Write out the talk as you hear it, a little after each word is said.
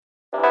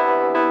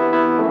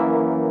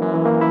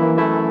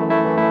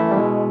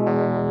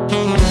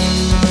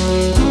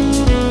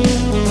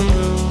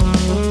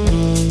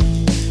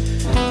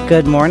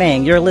Good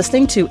morning. You're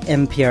listening to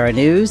NPR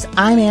News.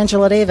 I'm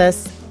Angela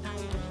Davis.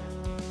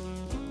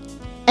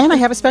 And I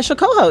have a special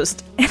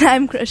co-host. And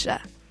I'm Krisha.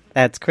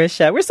 That's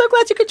Krisha. We're so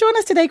glad you could join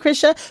us today,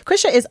 Krisha.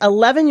 Krisha is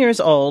 11 years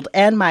old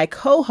and my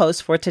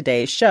co-host for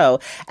today's show.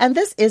 And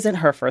this isn't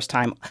her first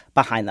time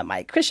behind the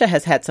mic. Krisha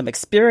has had some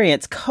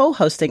experience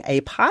co-hosting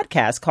a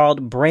podcast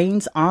called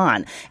Brains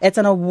On. It's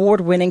an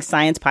award-winning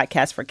science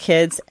podcast for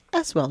kids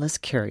as well as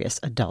curious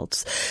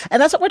adults.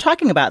 And that's what we're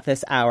talking about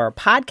this hour,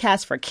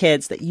 podcasts for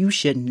kids that you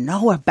should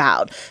know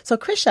about. So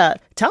Krisha,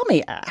 tell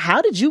me,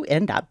 how did you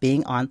end up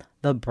being on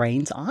the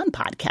Brains On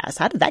podcast?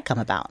 How did that come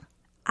about?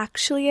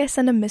 Actually, I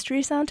sent a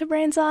mystery sound to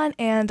Brains On,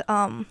 and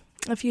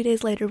a few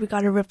days later we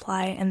got a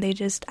reply, and they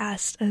just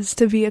asked us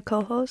to be a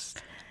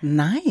co-host.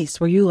 Nice.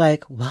 Were you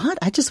like, what?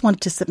 I just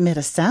wanted to submit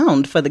a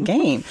sound for the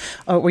game.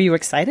 Or were you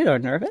excited or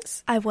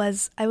nervous? I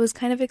was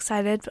kind of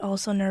excited, but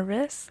also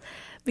nervous,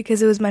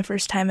 because it was my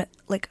first time at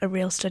like a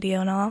real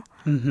studio and all.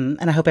 Mm-hmm.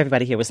 And I hope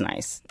everybody here was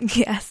nice.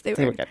 Yes, they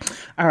were good.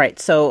 All right.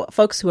 So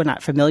folks who are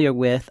not familiar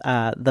with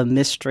the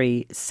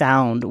mystery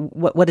sound,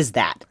 what is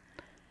that?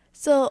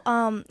 So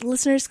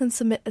listeners can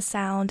submit a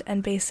sound,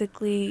 and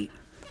basically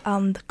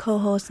the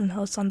co-host and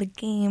hosts on the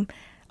game,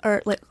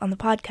 or like on the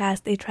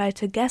podcast, they try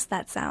to guess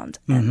that sound.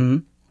 Mm-hmm.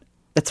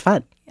 It's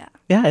fun. Yeah.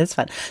 Yeah, it's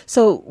fun.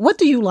 So what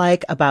do you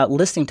like about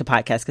listening to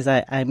podcasts? Because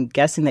I'm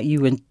guessing that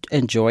you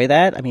enjoy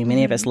that. I mean,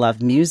 many of us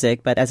love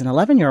music, but as an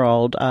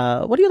 11-year-old,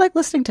 what do you like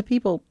listening to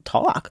people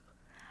talk?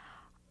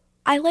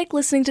 I like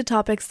listening to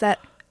topics that,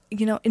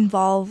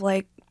 involve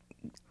like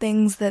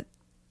things that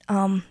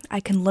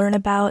I can learn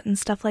about and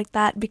stuff like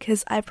that,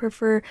 because I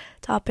prefer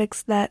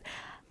topics that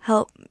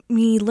help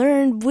me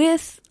learn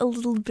with a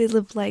little bit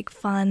of like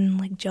fun,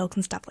 like jokes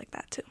and stuff like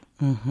that too.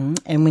 Mm-hmm.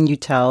 And when you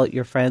tell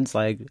your friends,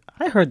 like,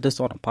 I heard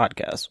this on a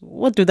podcast,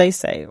 what do they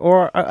say?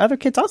 Or are other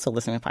kids also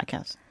listening to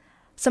podcasts?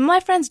 Some of my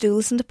friends do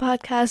listen to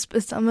podcasts,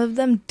 but some of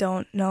them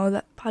don't know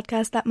that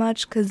podcast that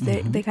much because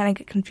they kind of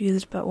get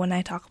confused about when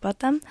I talk about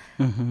them.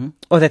 Mm-hmm.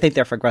 Or they think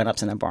they're for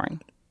grown-ups and they're boring.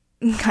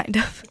 Kind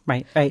of.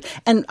 Right.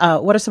 And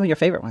what are some of your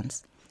favorite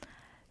ones?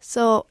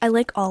 So I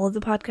like all of the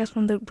podcasts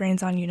from the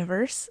Brains On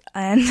universe,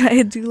 and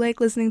I do like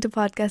listening to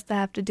podcasts that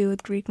have to do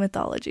with Greek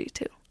mythology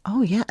too.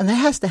 Oh, yeah. And that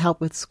has to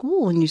help with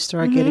school when you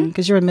start getting,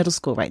 because you're in middle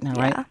school right now,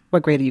 right?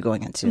 What grade are you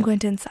going into? I'm going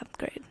to in 7th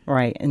grade.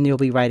 Right. And you'll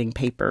be writing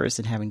papers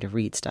and having to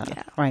read stuff.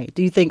 Yeah. Right.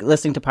 Do you think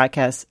listening to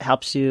podcasts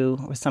helps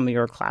you with some of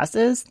your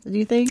classes, do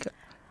you think?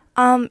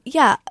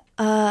 Yeah.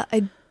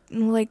 I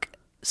like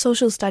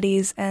social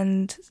studies,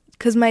 and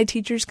because my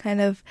teacher's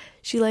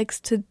she likes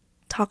to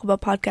talk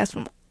about podcasts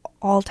from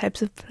all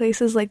types of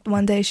places. Like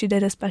one day she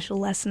did a special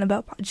lesson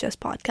about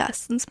just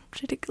podcasts in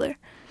particular.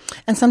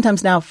 And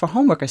sometimes now for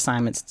homework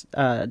assignments,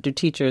 do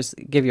teachers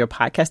give you a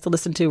podcast to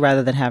listen to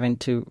rather than having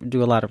to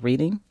do a lot of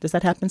reading? Does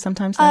that happen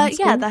sometimes now in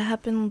school? Yeah, that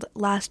happened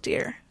last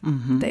year.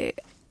 Mm-hmm.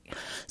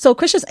 So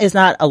Krisha is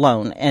not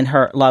alone in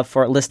her love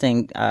for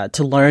listening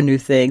to learn new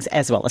things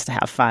as well as to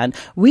have fun.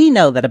 We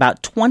know that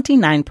about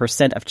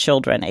 29% of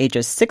children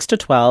ages 6 to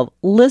 12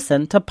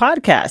 listen to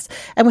podcasts.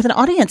 And with an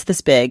audience this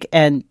big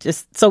and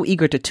just so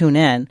eager to tune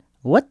in,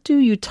 what do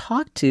you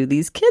talk to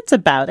these kids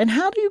about, and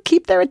how do you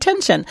keep their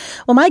attention?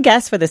 Well, my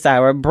guest for this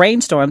hour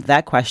brainstormed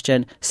that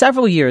question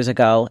several years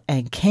ago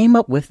and came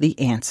up with the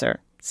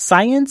answer: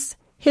 science,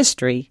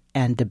 history,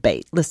 and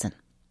debate. Listen.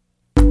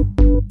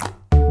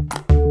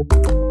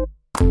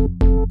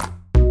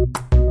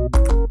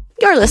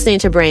 You're listening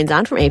to Brains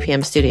On from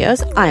APM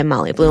Studios. I'm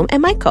Molly Bloom,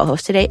 and my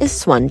co-host today is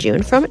Swan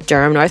June from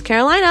Durham, North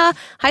Carolina.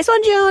 Hi,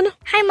 Swan June.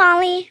 Hi,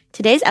 Molly.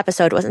 Today's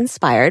episode was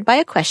inspired by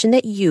a question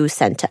that you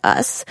sent to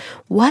us.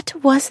 What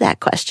was that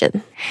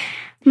question?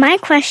 My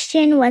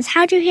question was,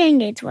 how do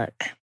hearing aids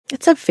work?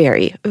 It's a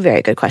very,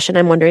 very good question.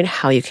 I'm wondering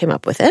how you came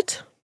up with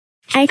it.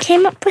 I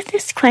came up with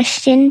this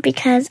question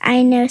because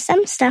I know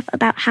some stuff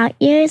about how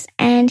ears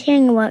and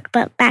hearing work,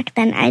 but back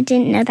then I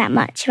didn't know that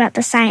much about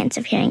the science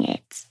of hearing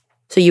aids.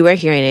 So you wear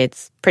hearing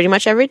aids pretty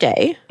much every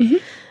day. Mm-hmm.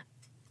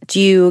 Do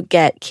you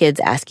get kids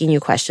asking you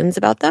questions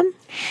about them?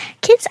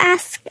 Kids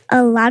ask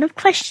a lot of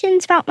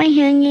questions about my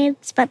hearing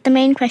aids, but the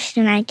main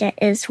question I get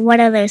is, what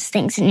are those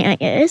things in your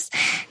ears?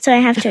 So I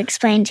have to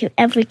explain to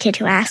every kid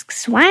who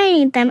asks why I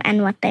need them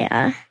and what they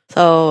are.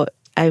 So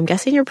I'm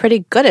guessing you're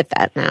pretty good at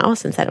that now,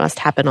 since that must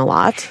happen a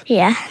lot.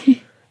 Yeah.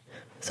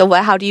 So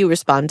how do you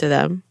respond to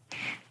them?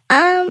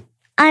 I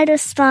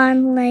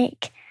respond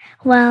like,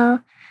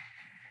 well,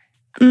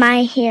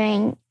 my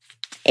hearing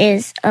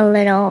is a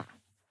little,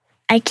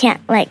 I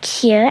can't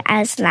hear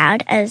as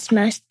loud as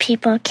most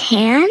people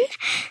can.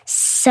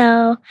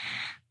 So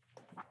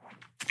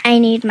I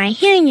need my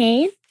hearing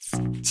aids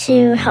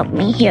to help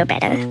me hear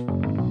better.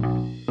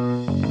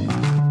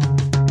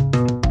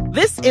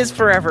 This is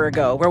Forever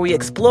Ago, where we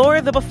explore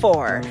the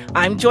before.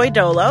 I'm Joy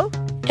Dolo.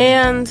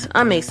 And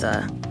I'm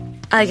Asa.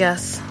 I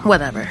guess,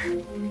 whatever.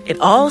 It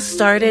all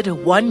started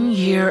 1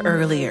 year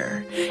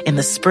earlier, in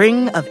the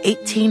spring of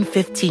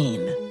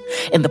 1815.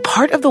 In the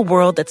part of the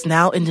world that's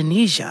now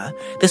Indonesia,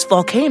 this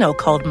volcano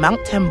called Mount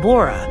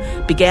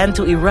Tambora began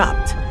to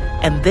erupt,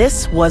 and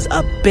this was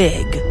a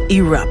big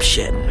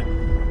eruption.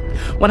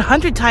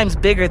 100 times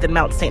bigger than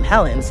Mount St.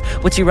 Helens,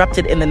 which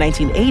erupted in the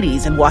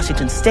 1980s in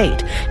Washington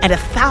state, and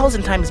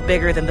 1,000 times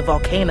bigger than the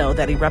volcano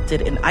that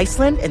erupted in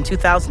Iceland in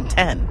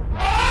 2010.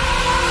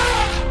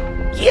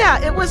 Yeah,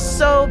 it was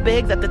so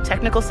big that the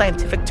technical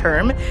scientific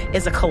term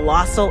is a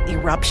colossal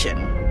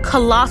eruption.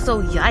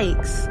 Colossal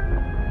yikes.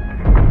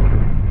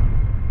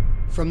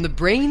 From the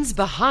brains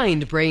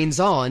behind Brains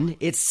On,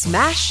 it's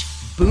Smash,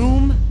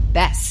 Boom,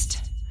 Best.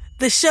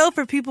 The show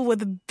for people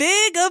with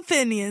big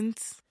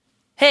opinions.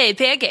 Hey,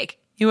 Pancake,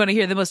 you want to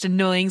hear the most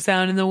annoying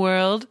sound in the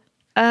world?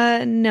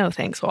 No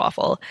thanks,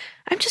 Waffle.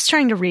 I'm just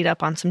trying to read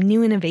up on some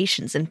new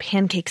innovations in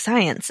pancake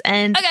science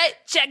and... Okay,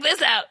 check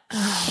this out.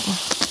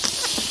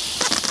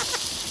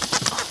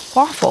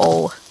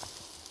 Waffle.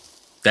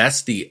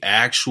 That's the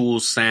actual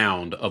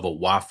sound of a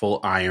waffle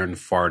iron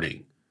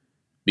farting.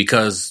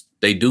 Because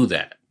they do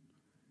that.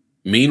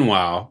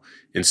 Meanwhile,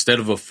 instead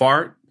of a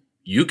fart,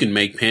 you can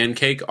make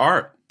pancake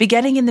art.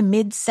 Beginning in the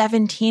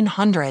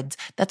mid-1700s,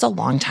 that's a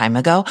long time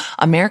ago,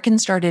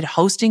 Americans started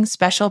hosting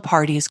special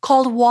parties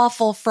called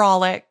waffle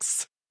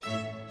frolics.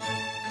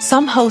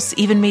 Some hosts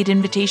even made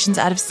invitations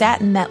out of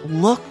satin that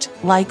looked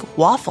like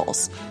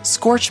waffles,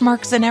 scorch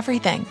marks and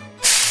everything.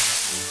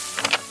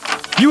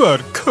 You are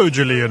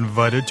cordially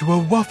invited to a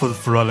waffle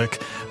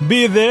frolic.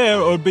 Be there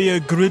or be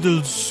a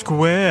griddled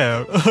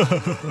square.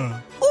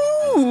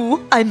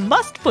 Ooh, I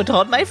must put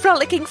on my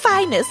frolicking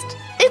finest.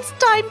 It's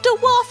time to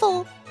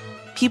waffle.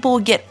 People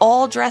would get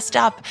all dressed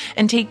up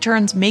and take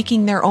turns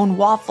making their own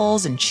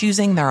waffles and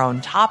choosing their own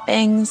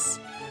toppings.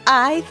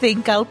 I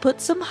think I'll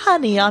put some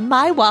honey on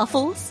my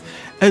waffles.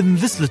 And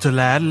this little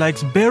lad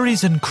likes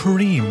berries and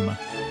cream.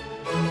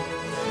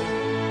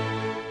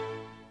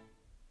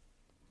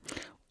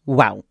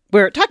 Wow.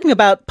 We're talking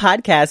about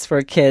podcasts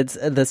for kids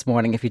this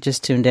morning. If you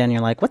just tuned in,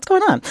 you're like, what's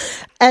going on?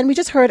 And we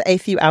just heard a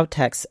few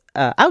outtakes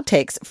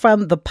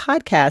from the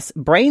podcast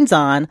Brains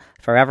On,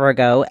 Forever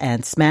Ago,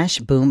 and Smash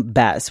Boom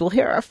Best. We'll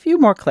hear a few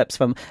more clips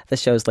from the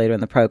shows later in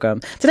the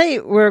program.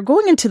 Today, we're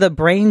going into the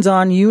Brains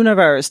On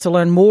universe to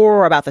learn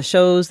more about the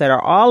shows that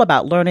are all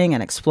about learning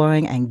and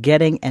exploring and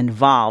getting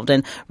involved.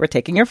 And we're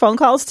taking your phone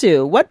calls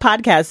too. What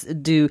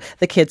podcasts do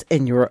the kids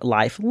in your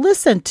life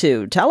listen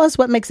to? Tell us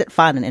what makes it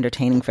fun and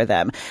entertaining for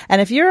them.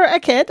 And if you're a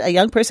kid, a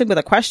young person with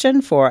a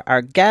question for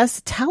our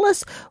guests, tell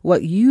us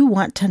what you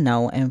want to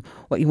know and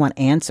what you want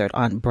answered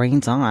on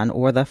Brains On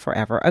or the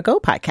Forever Ago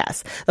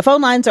podcast. The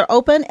phone lines are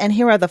open, and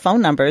here are the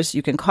phone numbers.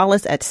 You can call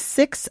us at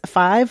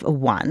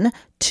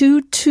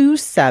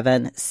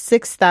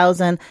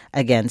 651-227-6000.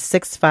 Again,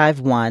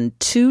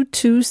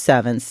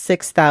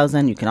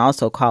 651-227-6000. You can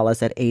also call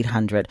us at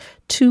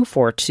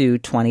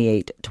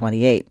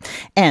 800-242-2828.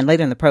 And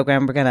later in the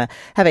program, we're going to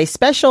have a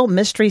special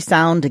mystery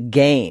sound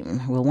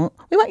game. We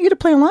want you to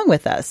play along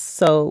with us.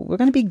 So we're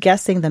going to be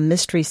guessing the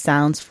mystery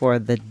sounds for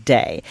the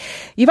day.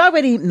 You've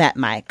already met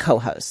my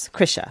co-host,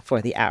 Krisha,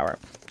 for the hour.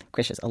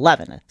 Krisha's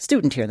 11, a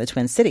student here in the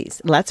Twin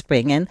Cities. Let's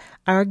bring in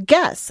our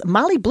guests.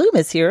 Molly Bloom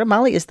is here.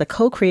 Molly is the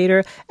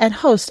co-creator and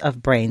host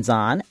of Brains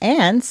On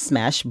and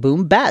Smash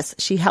Boom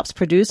Best. She helps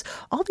produce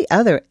all the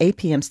other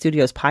APM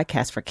Studios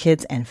podcasts for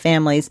kids and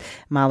families.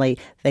 Molly,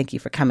 thank you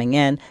for coming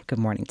in. Good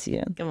morning to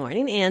you. Good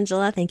morning,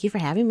 Angela. Thank you for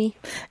having me.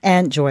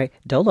 And Joy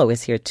Dolo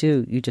is here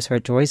too. You just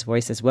heard Joy's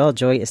voice as well.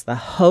 Joy is the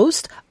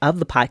host of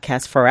the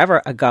podcast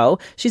Forever Ago.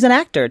 She's an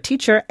actor,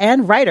 teacher,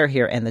 and writer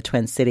here in the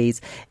Twin Cities,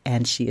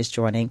 and she is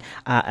joining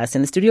us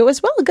in the studio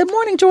as well. Good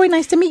morning, Joy.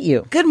 Nice to meet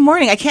you. Good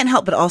morning. I can't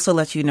help but also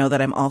let you know that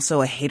I'm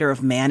also a hater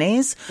of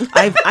mayonnaise.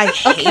 I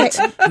hate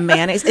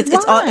mayonnaise. It's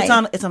on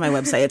my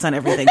website. It's on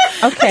everything.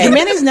 Okay. The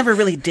mayonnaise never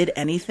really did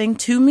anything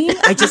to me.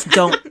 I just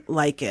don't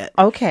like it.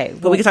 Okay.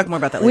 But we can talk more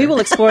about that later. We will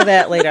explore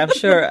that later. I'm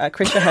sure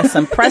Krisha has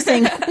some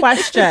pressing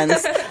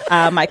questions.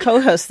 My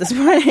co-host this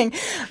morning,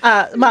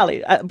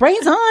 Molly,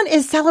 Brains On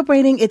is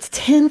celebrating its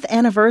 10th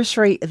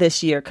anniversary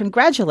this year.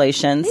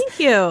 Congratulations. Thank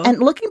you. And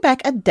looking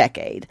back a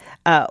decade,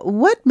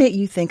 what made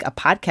you think a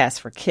podcast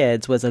for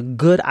kids was a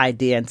good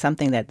idea and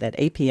something that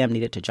APM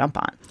needed to jump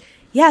on?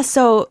 Yeah,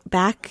 so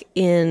back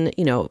in,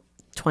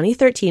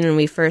 2013, when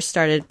we first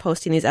started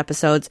posting these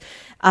episodes,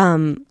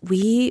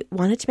 we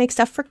wanted to make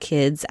stuff for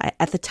kids.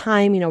 At the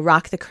time,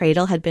 Rock the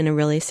Cradle had been a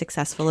really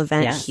successful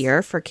event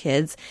here for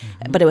kids,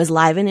 but it was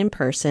live and in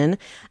person.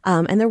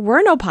 And there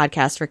were no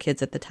podcasts for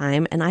kids at the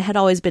time. And I had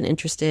always been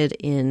interested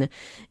in,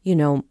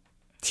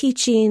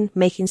 teaching,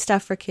 making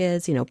stuff for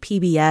kids.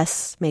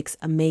 PBS makes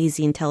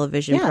amazing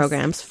television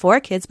programs for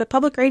kids, but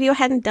public radio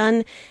hadn't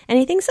done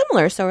anything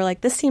similar. So we're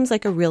like, this seems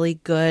like a really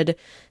good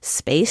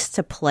space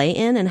to play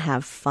in and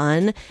have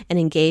fun and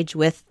engage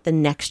with the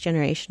next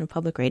generation of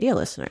public radio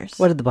listeners.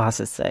 What did the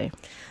bosses say?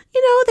 They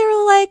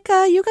were like,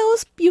 you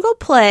go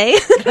play.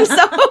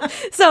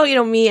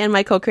 so, me and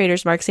my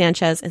co-creators, Mark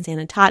Sanchez and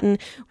Xanon Totten,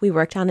 we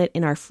worked on it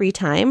in our free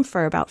time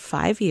for about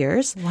 5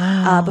 years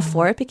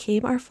before it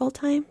became our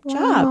full-time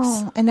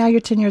jobs. And now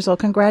you're 10 years old.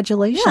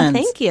 Congratulations. Yeah,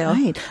 thank you.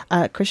 Right.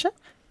 Krisha?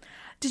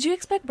 Did you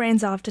expect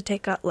Brains Off to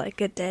take up like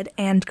it did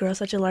and grow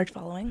such a large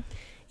following?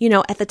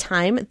 At the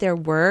time, there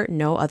were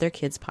no other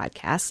kids'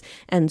 podcasts.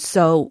 And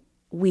so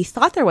we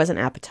thought there was an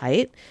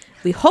appetite.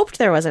 We hoped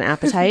there was an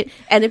appetite,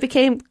 and it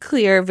became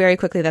clear very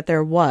quickly that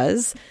there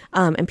was.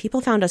 And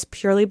people found us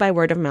purely by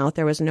word of mouth.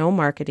 There was no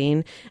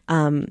marketing.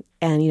 And,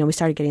 we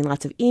started getting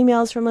lots of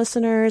emails from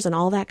listeners and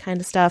all that kind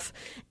of stuff.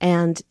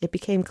 And it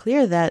became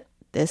clear that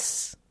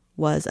this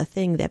was a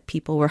thing that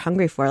people were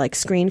hungry for, like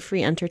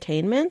screen-free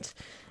entertainment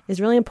is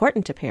really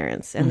important to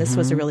parents, and this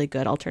was a really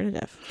good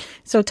alternative.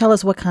 So tell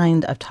us, what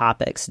kind of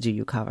topics do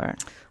you cover?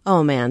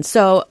 Oh, man.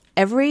 So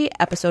every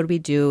episode we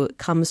do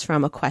comes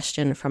from a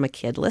question from a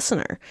kid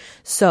listener.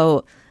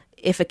 So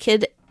if a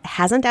kid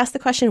hasn't asked the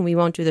question, we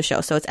won't do the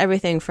show. So it's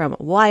everything from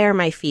why are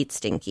my feet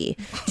stinky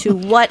to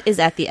what is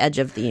at the edge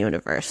of the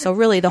universe. So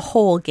really the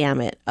whole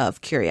gamut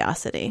of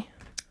curiosity.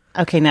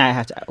 Okay, now I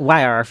have to.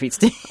 Why are our feet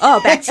stinky? Oh,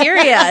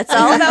 bacteria. It's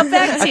all about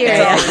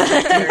bacteria.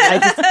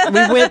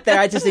 We went there.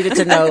 I just needed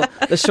to know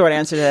the short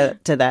answer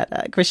to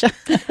that, Krisha.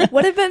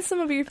 What have been some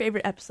of your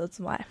favorite episodes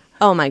and why?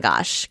 Oh my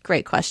gosh,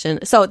 great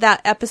question. So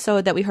that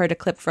episode that we heard a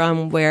clip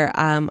from where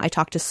I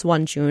talked to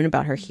Swan June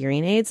about her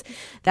hearing aids,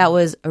 that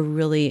was a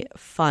really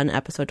fun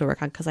episode to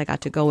work on because I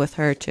got to go with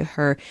her to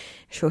her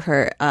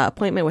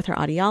appointment with her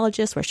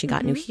audiologist where she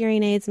got new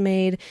hearing aids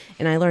made,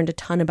 and I learned a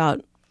ton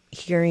about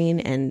hearing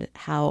and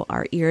how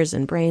our ears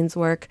and brains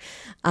work.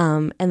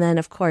 And then,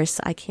 of course,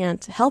 I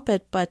can't help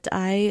it, but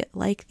I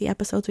like the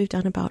episodes we've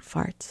done about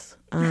farts.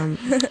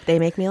 They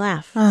make me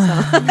laugh. So.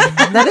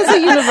 That is a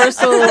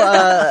universal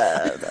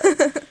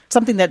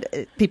something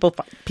that people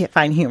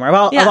find humor of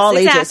all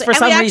ages for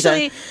some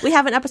reason. We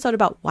have an episode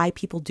about why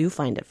people do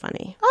find it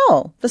funny.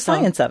 Oh, the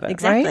science of it.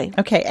 Exactly. Right?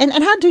 Okay. And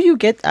how do you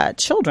get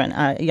children,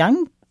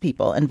 young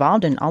people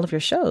involved in all of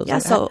your shows? Yeah,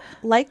 so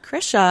like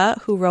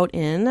Krisha, who wrote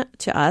in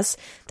to us,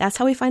 that's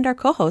how we find our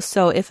co-hosts.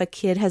 So if a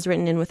kid has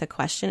written in with a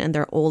question and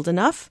they're old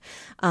enough,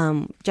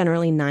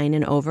 generally 9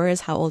 and over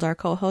is how old our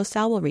co-hosts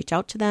are. We'll reach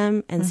out to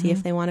them and see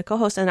if they want to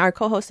co-host. And our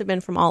co-hosts have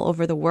been from all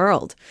over the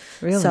world.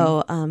 Really?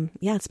 So,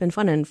 it's been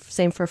fun. And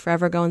same for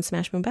Forever Go and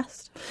Smash Boom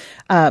Best.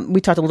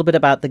 We talked a little bit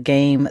about the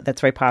game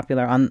that's very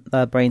popular on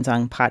the Brains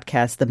On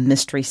podcast, the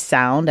Mystery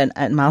Sound.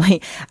 And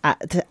Molly, I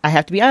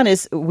have to be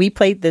honest, we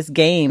played this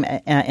game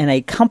in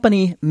a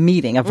company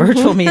meeting, a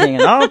virtual meeting,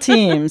 and all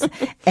teams.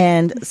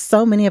 And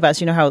so many of us,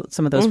 you know how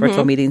some of those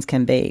virtual meetings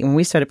can be. When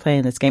we started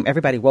playing this game,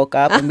 everybody woke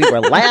up and we were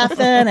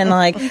laughing.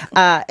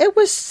 And it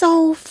was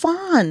so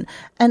fun.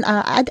 And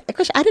I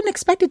didn't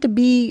expect it to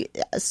be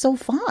so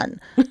fun.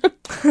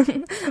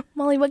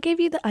 Molly, what gave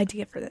you the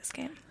idea for this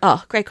game?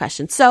 Oh, great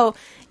question. So,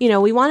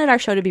 we wanted our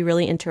show to be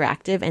really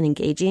interactive and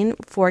engaging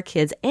for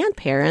kids and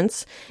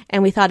parents.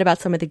 And we thought about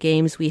some of the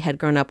games we had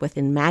grown up with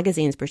in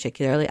magazines,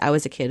 particularly. I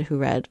was a kid who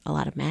read a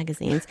lot of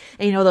magazines.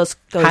 And those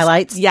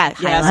highlights? Yeah,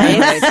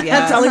 highlights.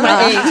 Yeah. I'm telling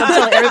my age.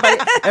 I'm telling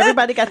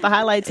everybody got the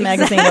highlights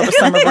magazine over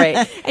summer break.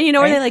 And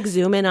where they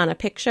zoom in on a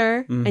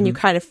picture and you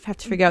kind of have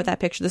to figure out that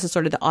picture. This is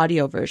sort of the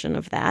audio version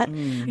of that.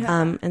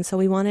 And so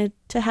we wanted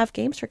to have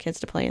games for kids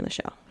to play in the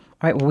show.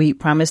 All right. Well, we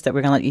promised that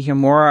we're going to let you hear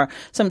more,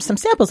 some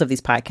samples of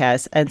these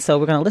podcasts. And so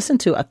we're going to listen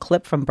to a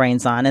clip from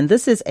Brains On. And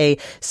this is a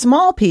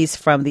small piece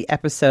from the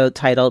episode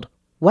titled,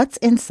 What's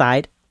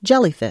Inside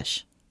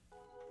Jellyfish?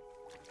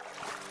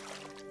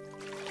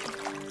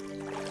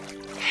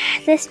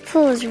 This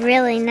pool is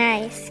really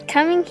nice.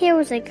 Coming here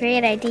was a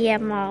great idea,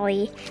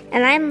 Molly.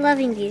 And I'm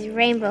loving these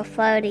rainbow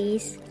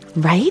floaties.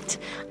 Right?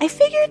 I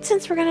figured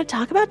since we're going to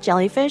talk about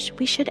jellyfish,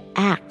 we should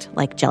act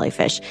like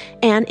jellyfish.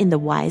 And in the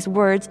wise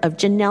words of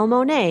Janelle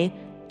Monáe,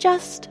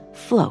 just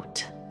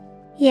float.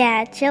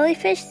 Yeah,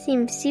 jellyfish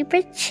seem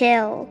super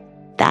chill.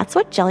 That's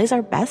what jellies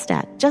are best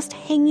at, just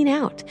hanging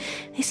out.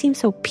 They seem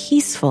so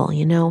peaceful,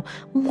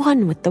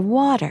 one with the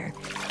water.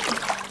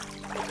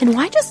 And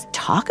why just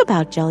talk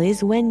about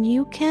jellies when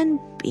you can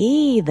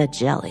be the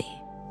jelly?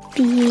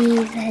 Be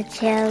the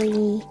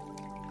jelly.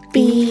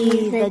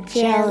 Be the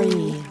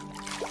jelly.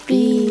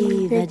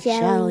 Be the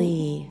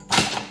jelly.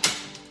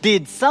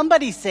 Did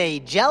somebody say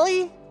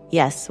jelly?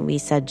 Yes, we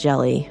said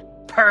jelly.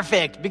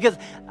 Perfect, because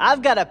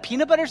I've got a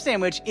peanut butter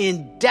sandwich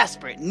in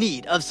desperate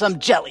need of some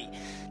jelly.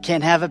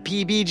 Can't have a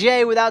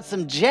PBJ without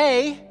some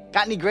J.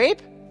 Got any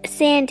grape?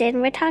 Sandon,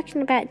 we're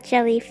talking about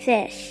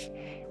jellyfish.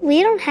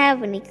 We don't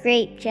have any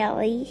grape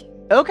jelly.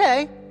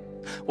 Okay.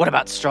 What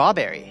about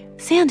strawberry?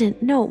 Sandon,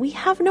 no, we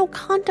have no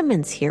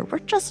condiments here. We're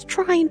just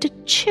trying to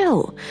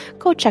chill.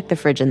 Go check the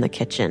fridge in the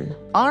kitchen.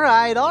 All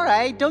right.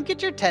 Don't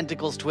get your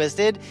tentacles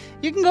twisted.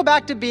 You can go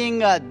back to being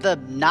the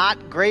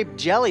not grape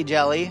jelly.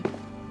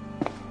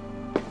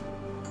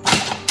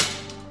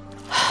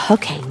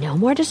 Okay, no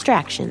more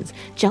distractions.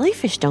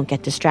 Jellyfish don't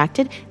get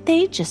distracted.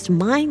 They just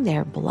mind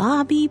their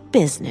blobby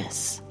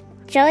business.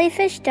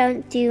 Jellyfish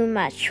don't do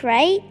much,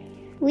 right?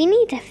 We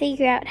need to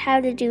figure out how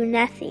to do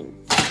nothing.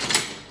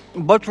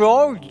 But you're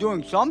always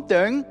doing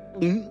something.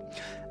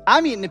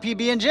 I'm eating a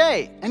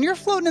PB&J, and you're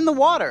floating in the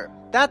water.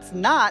 That's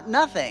not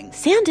nothing.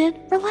 Sandon,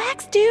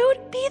 relax, dude.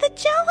 Be the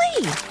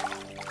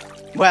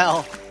jelly.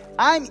 Well,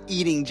 I'm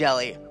eating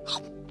jelly.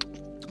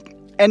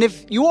 And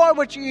if you are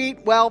what you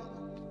eat, well,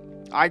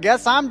 I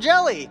guess I'm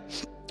jelly.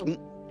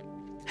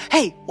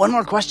 Hey, one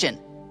more question.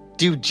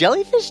 Do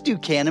jellyfish do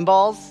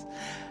cannonballs?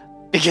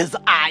 because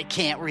I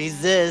can't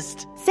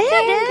resist.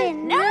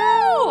 Sandon,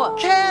 no!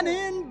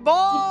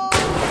 Cannonball!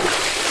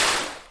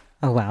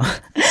 Oh, wow.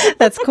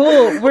 That's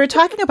cool. We're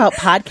talking about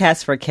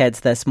podcasts for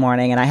kids this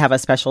morning, and I have a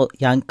special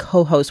young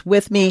co-host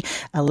with me,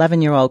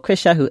 11-year-old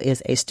Krisha, who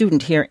is a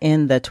student here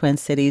in the Twin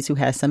Cities who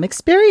has some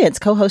experience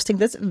co-hosting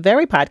this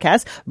very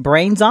podcast,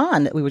 Brains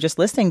On, that we were just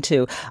listening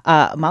to.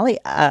 Molly,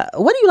 what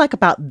do you like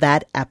about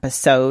that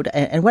episode,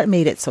 and what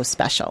made it so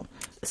special?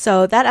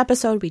 So that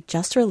episode we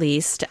just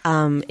released,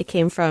 it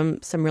came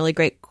from some really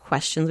great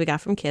questions we got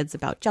from kids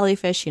about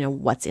jellyfish.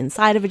 What's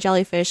inside of a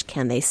jellyfish?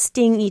 Can they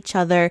sting each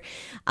other?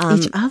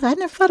 I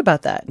never thought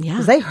about that. Yeah.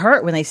 Because they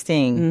hurt when they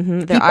sting. Mm-hmm.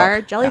 There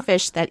are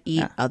jellyfish that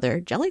eat other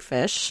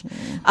jellyfish.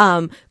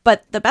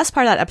 But the best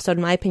part of that episode,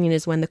 in my opinion,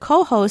 is when the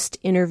co-host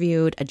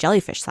interviewed a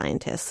jellyfish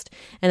scientist.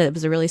 And it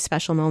was a really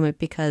special moment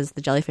because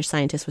the jellyfish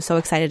scientist was so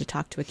excited to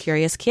talk to a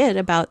curious kid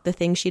about the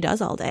things she does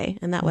all day.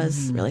 And that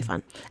was really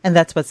fun. And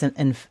that's what's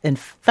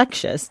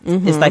infectious.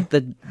 It's like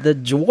the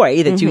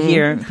joy that you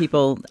hear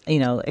people,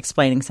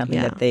 explaining something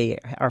that they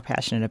are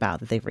passionate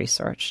about, that they've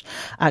researched.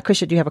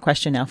 Krisha, do you have a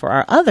question now for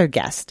our other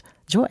guest,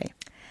 Joy?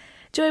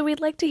 Joy,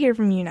 we'd like to hear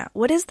from you now.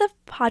 What is the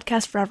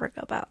podcast Forever Ago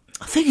about?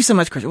 Thank you so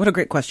much, Krisha. What a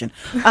great question.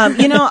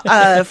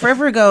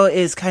 Forever Ago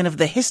is kind of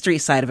the history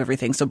side of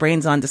everything. So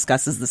Brains On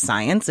discusses the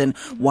science and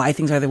why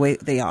things are the way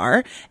they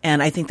are.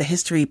 And I think the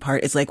history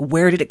part is like,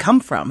 where did it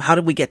come from? How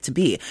did we get to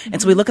be?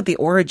 And so we look at the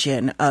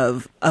origin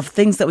of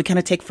things that we kind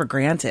of take for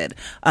granted.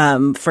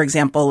 For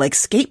example, like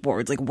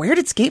skateboards. Like, where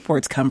did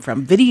skateboards come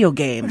from? Video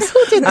games.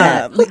 Who did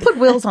that? Who put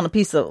wheels on a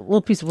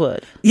little piece of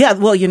wood? Yeah,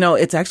 well,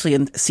 it's actually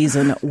in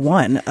season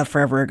 1 of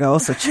Forever Ago.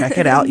 So check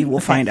it out. You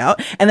will find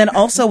out. And then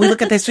also we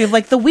look at the history of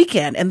like the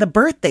Weekend and the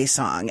birthday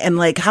song, and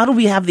like, how do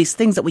we have these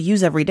things that we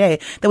use every day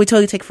that we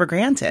totally take for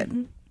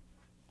granted?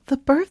 The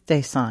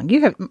birthday song.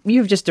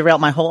 You've just derailed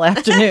my whole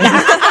afternoon.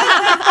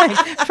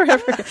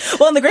 Forever.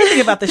 Well, and the great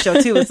thing about the show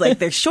too is like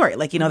they're short,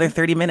 like they're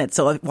 30 minutes.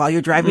 So while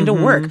you're driving to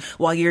work,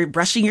 while you're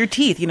brushing your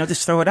teeth,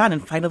 just throw it on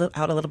and find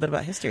out a little bit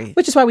about history.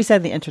 Which is why we said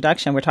in the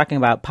introduction we're talking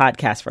about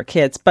podcasts for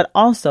kids, but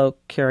also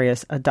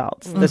curious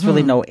adults. There's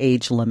really no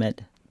age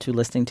limit to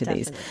listening to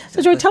these.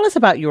 So Joy, tell us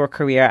about your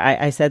career.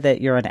 I said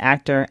that you're an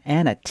actor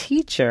and a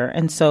teacher.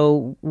 And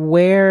so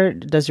where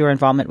does your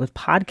involvement with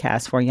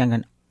podcasts for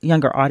a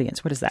younger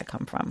audience, where does that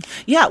come from?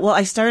 Yeah, well,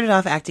 I started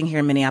off acting here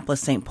in Minneapolis,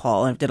 St.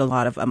 Paul. I did a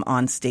lot of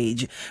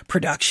on-stage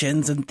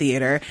productions and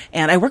theater.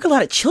 And I work a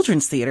lot at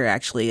children's theater,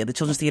 actually, at the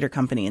Children's Theater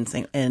Company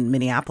in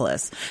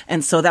Minneapolis.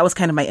 And so that was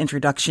kind of my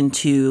introduction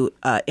to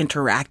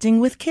interacting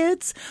with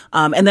kids.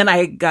 And then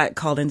I got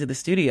called into the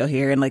studio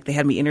here, and like they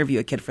had me interview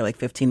a kid for like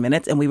 15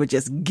 minutes, and we were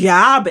just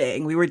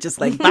gabbing. We were just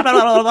like, blah, blah,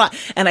 blah, blah, blah.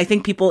 And I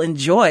think people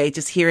enjoy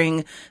just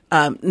hearing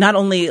not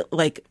only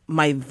like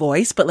my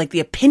voice, but like the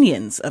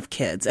opinions of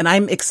kids. And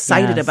I'm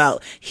excited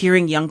about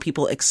hearing young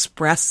people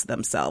express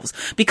themselves,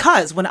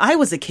 because when I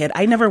was a kid,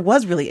 I never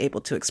was really able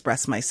to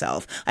express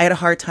myself. I had a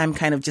hard time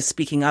kind of just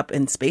speaking up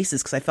in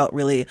spaces because I felt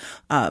really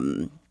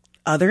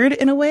othered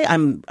in a way.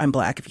 I'm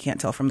black, if you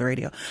can't tell from the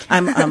radio.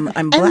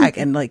 I'm black,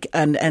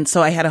 and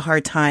so I had a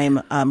hard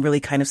time really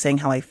kind of saying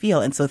how I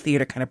feel, and so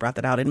theater kind of brought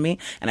that out in me,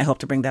 and I hope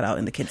to bring that out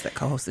in the kids that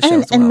co-host the show as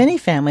well. And many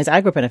families,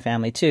 I grew up in a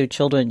family too,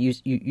 children,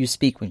 you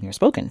speak when you're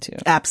spoken to.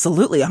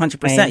 Absolutely,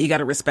 100%. Right. You got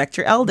to respect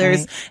your elders,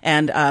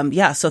 right.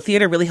 And so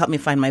theater really helped me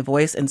find my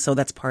voice, and so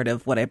that's part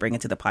of what I bring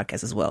into the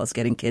podcast as well, is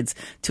getting kids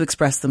to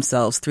express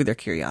themselves through their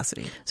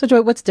curiosity. So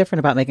Joy, what's different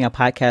about making a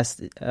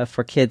podcast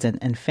for kids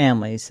and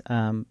families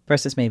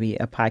versus maybe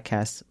a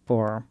podcast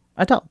for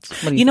adults?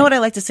 What do you think? What I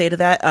like to say to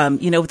that?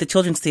 With the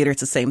children's theater,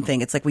 it's the same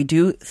thing. It's like we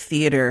do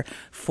theater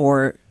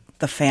for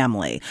the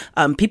family.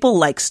 People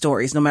like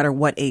stories, no matter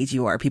what age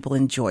you are. People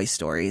enjoy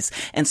stories.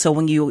 And so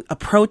when you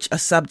approach a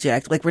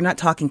subject, like we're not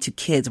talking to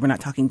kids, we're not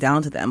talking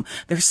down to them.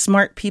 They're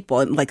smart people.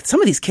 And like some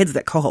of these kids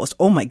that co-host,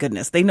 oh my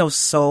goodness, they know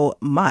so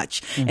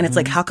much. And it's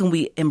like, how can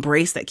we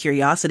embrace that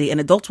curiosity? And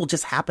adults will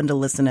just happen to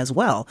listen as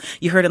well.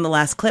 You heard in the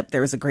last clip,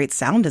 there was a great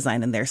sound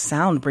design, and their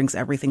sound brings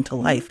everything to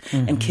life.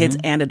 And kids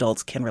and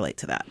adults can relate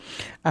to that.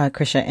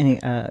 Krisha, any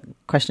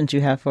questions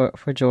you have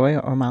for Joy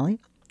or Molly?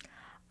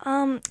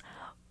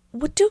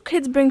 What do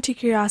kids bring to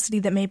curiosity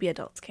that maybe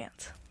adults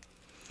can't?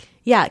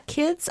 Yeah,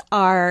 kids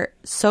are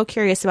so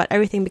curious about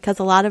everything because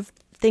a lot of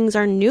things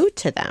are new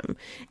to them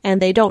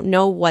and they don't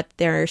know what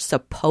they're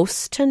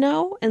supposed to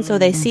know. And so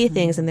they see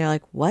things and they're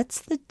like,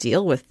 what's the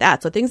deal with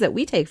that? So things that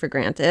we take for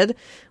granted,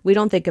 we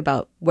don't think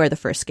about where the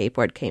first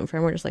skateboard came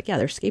from. We're just like, yeah,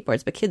 there's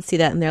skateboards. But kids see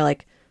that and they're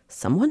like,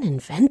 someone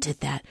invented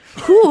that.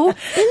 Who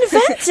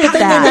invented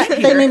that?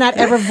 They may not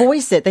ever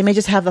voice it. They may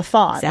just have the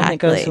thought and it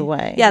goes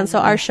away. Yeah, and so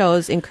our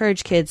shows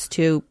encourage kids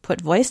to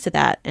put voice to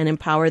that and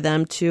empower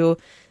them to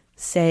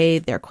say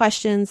their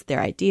questions,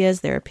 their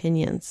ideas, their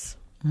opinions.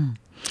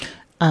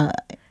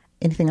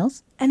 Anything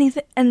else?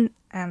 Anything,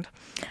 and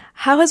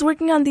how has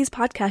working on these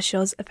podcast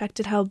shows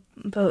affected how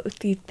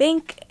both you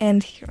think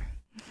and hear?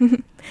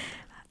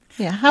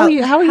 Yeah.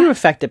 How are you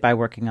affected by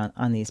working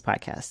on these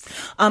podcasts?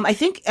 I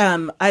think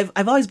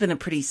I've always been a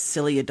pretty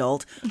silly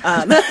adult.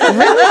 Really?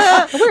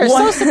 We're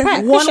so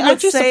surprised.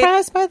 Aren't you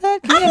surprised by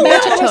that? Can you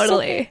imagine?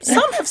 Totally.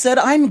 Some have said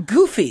I'm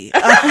goofy,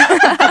 but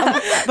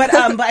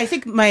I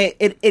think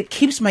it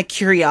keeps my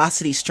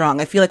curiosity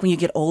strong. I feel like when you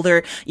get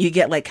older, you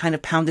get like kind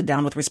of pounded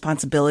down with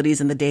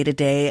responsibilities in the day to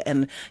day,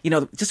 and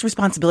just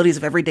responsibilities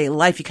of everyday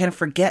life. You kind of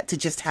forget to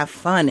just have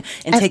fun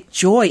and take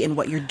joy in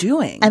what you're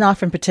doing, and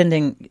often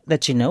pretending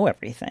that you know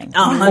everything,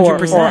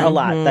 100%, or a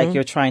lot. Like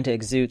you're trying to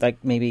exude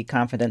like maybe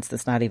confidence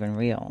that's not even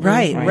real.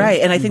 Right.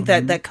 And I think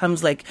that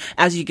comes like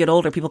as you get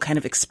older, people kind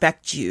of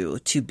expect you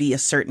to be a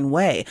certain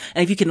way,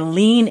 and if you can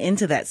lean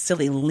into that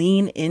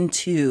lean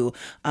into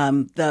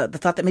the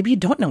thought that maybe you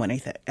don't know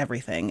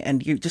everything,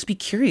 and you just be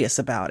curious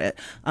about it,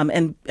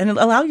 and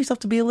allow yourself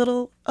to be a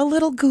little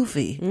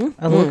goofy.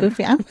 A little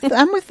goofy.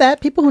 I'm with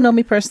that. People who know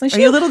me personally, are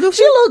you a little goofy?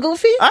 She's a little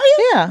goofy. Are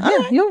you? Yeah.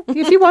 Right.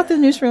 If you walk through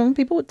the newsroom,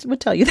 people would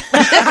tell you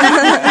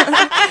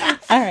that.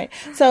 All right.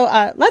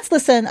 So let's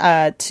listen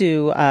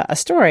to a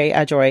story,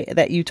 Joy,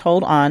 that you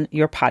told on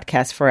your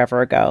podcast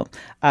forever ago.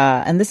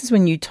 And this is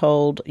when you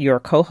told your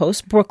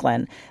co-host,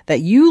 Brooklyn,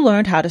 that you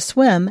learned how to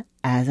swim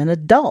as an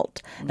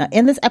adult. Now,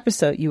 in this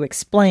episode, you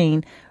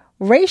explain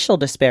racial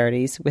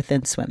disparities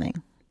within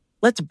swimming.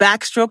 Let's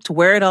backstroke to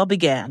where it all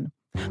began.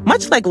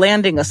 Much like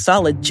landing a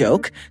solid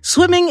joke,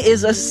 swimming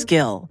is a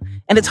skill,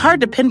 and it's hard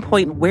to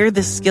pinpoint where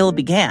this skill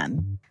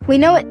began. We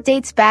know it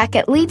dates back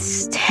at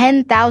least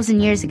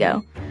 10,000 years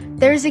ago.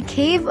 There's a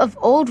cave of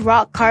old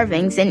rock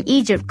carvings in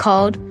Egypt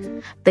called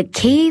the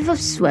Cave of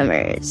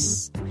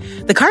Swimmers.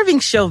 The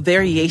carvings show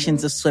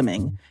variations of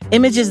swimming,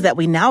 images that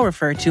we now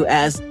refer to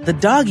as the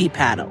doggy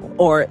paddle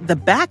or the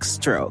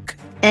backstroke.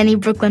 Any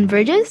Brooklyn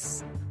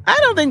Bridges? I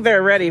don't think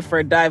they're ready for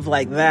a dive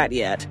like that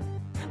yet.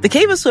 The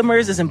Cave of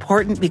Swimmers is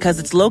important because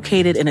it's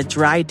located in a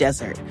dry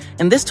desert,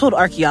 and this told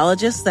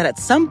archaeologists that at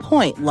some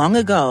point long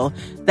ago,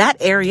 that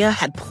area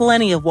had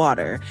plenty of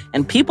water,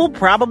 and people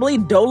probably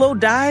dolo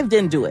dived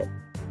into it.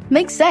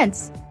 Makes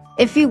sense.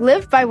 If you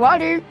lived by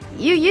water,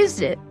 you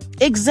used it.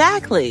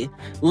 Exactly.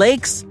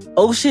 Lakes,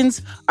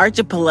 oceans,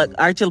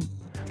 archipelagos.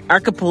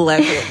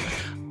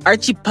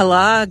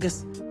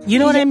 You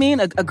know what I mean?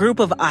 A group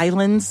of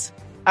islands.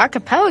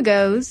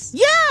 Archipelagos?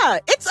 Yeah,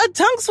 it's a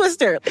tongue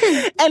twister.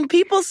 And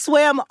people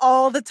swam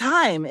all the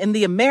time in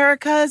the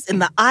Americas, in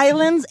the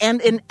islands, and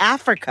in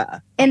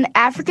Africa. And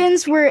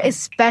Africans were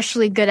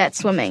especially good at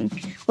swimming.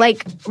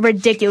 Like,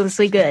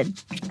 ridiculously good.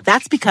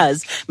 That's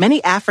because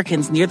many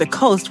Africans near the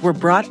coast were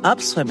brought up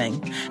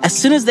swimming. As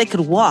soon as they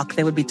could walk,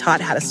 they would be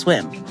taught how to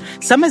swim.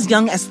 Some as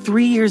young as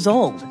 3 years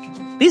old.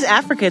 These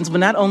Africans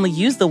would not only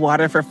use the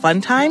water for fun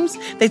times,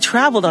 they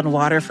traveled on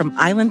water from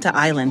island to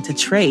island to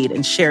trade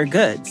and share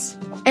goods.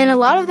 And a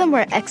lot of them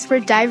were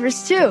expert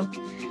divers too.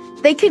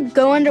 They could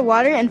go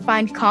underwater and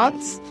find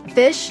conchs,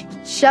 fish,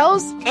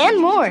 shells, and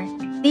more.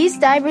 These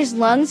divers'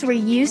 lungs were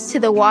used to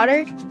the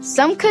water.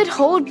 Some could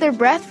hold their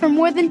breath for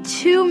more than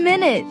 2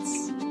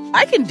 minutes.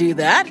 I can do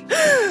that.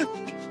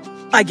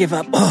 I give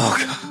up. Oh,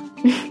 God.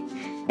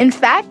 In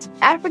fact,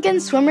 African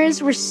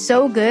swimmers were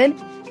so good,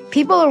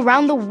 people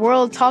around the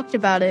world talked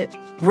about it.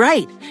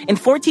 Right. In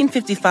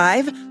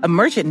 1455, a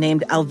merchant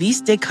named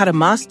Alvis de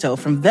Cadamosto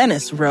from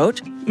Venice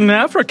wrote,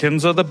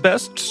 Africans are the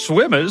best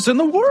swimmers in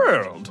the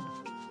world.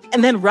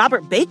 And then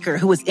Robert Baker,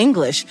 who was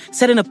English,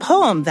 said in a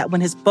poem that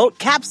when his boat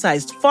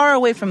capsized far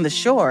away from the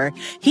shore,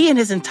 he and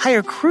his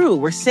entire crew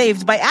were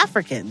saved by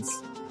Africans.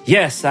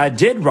 Yes, I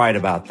did write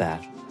about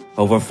that.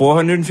 Over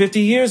 450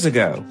 years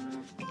ago.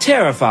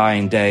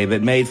 Terrifying day,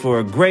 but made for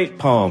a great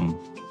poem.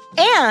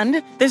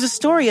 And there's a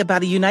story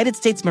about a United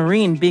States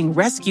Marine being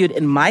rescued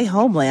in my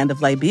homeland of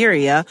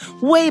Liberia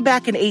way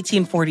back in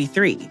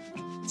 1843.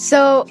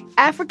 So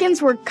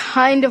Africans were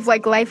kind of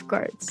like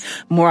lifeguards.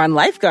 More on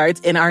lifeguards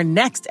in our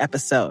next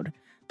episode.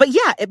 But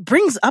yeah, it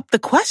brings up the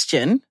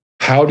question.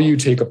 How do you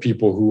take a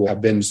people who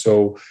have been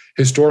so,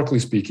 historically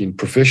speaking,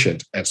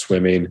 proficient at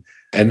swimming,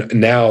 and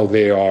now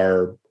they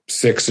are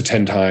 6 to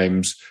 10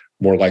 times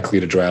more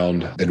likely to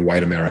drown than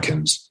white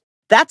Americans?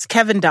 That's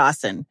Kevin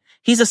Dawson.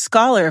 He's a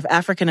scholar of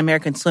African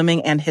American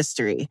swimming and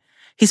history.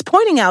 He's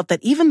pointing out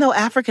that even though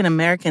African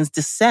Americans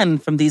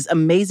descend from these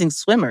amazing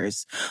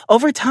swimmers,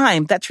 over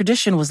time that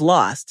tradition was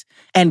lost.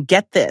 And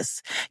get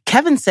this,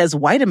 Kevin says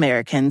white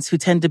Americans who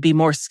tend to be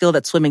more skilled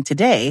at swimming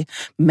today,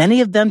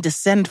 many of them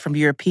descend from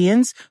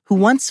Europeans who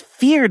once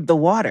feared the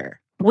water.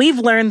 We've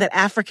learned that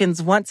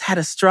Africans once had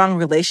a strong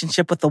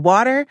relationship with the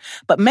water,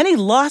 but many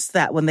lost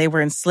that when they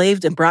were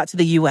enslaved and brought to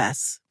the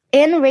U.S.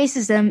 And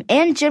racism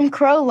and Jim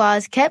Crow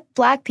laws kept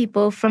Black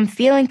people from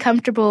feeling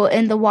comfortable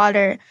in the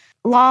water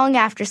long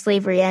after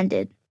slavery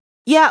ended.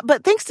 Yeah,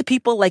 but thanks to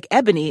people like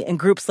Ebony and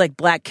groups like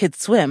Black Kids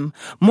Swim,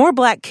 more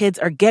Black kids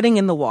are getting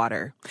in the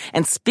water.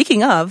 And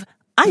speaking of,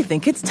 I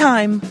think it's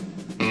time.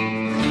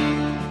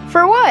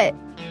 For what?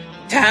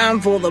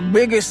 Time for the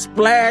biggest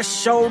splash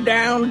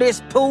showdown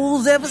this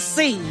pool's ever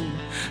seen.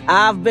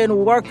 I've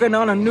been working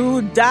on a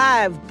new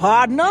dive,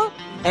 partner,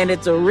 and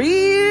it's a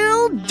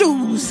real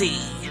doozy.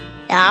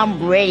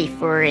 I'm ready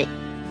for it.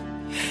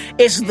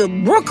 It's the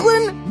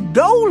Brooklyn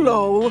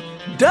Dolo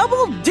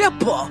Double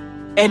Dipper.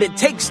 And it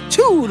takes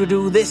two to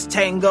do this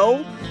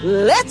tango.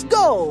 Let's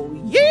go!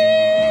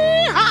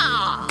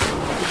 Yeehaw!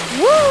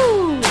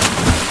 Woo!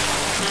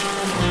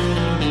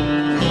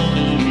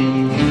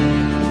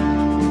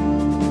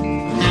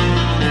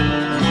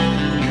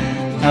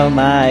 Oh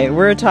my,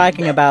 we're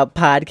talking about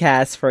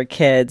podcasts for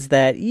kids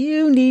that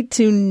you need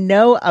to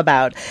know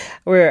about.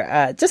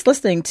 We're just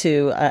listening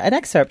to an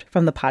excerpt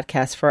from the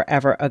podcast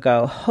Forever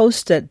Ago,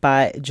 hosted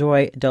by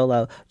Joy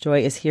Dolo.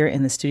 Joy is here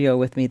in the studio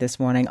with me this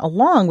morning,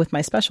 along with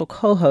my special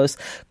co-host,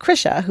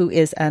 Krisha, who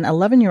is an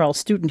 11-year-old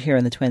student here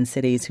in the Twin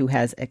Cities who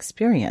has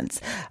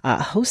experience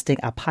hosting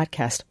a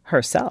podcast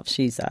herself.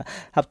 She's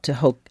helped to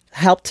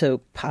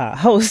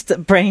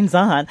host Brains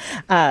On.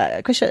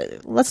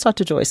 Krisha, let's talk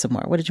to Joy some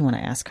more. What did you want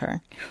to ask her?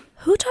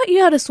 Who taught you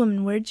how to swim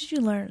and where did you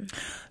learn?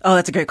 Oh,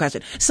 that's a great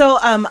question. So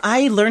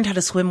I learned how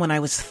to swim when I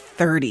was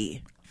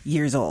 30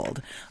 years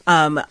old.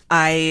 I've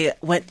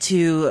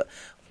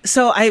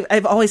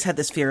always had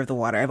this fear of the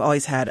water. I've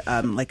always had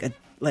I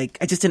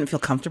just didn't feel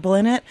comfortable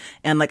in it.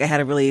 And I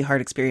had a really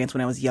hard experience when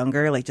I was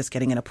younger, just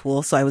getting in a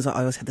pool. So I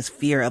always had this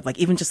fear of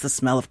even just the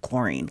smell of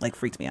chlorine,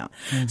 freaked me out.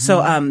 Mm-hmm.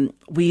 So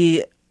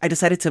I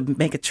decided to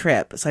make a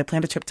trip. So I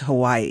planned a trip to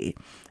Hawaii.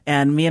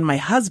 And me and my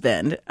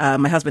husband,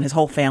 his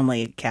whole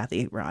family,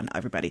 Kathy, Ron,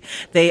 everybody,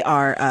 they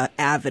are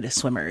avid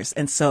swimmers.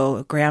 And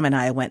so Graham and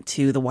I went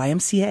to the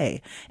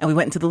YMCA and we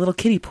went into the little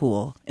kiddie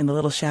pool in the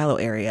little shallow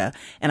area.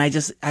 And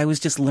I was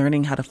just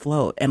learning how to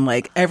float. And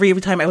every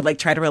time I would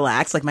try to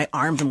relax, my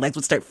arms and legs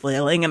would start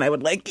flailing and I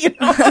would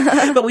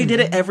but we did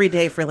it every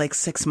day for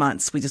 6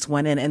 months. We just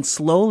went in and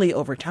slowly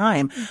over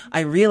time, I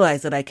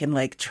realized that I can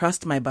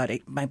trust my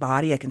body.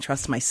 I can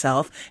trust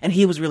myself. And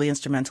he was really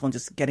instrumental in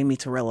just getting me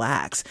to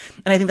relax.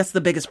 And I think that's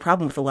the biggest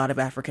problem with a lot of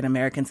African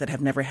Americans that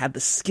have never had the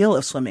skill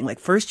of swimming.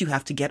 First you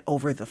have to get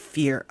over the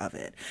fear of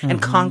it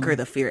and conquer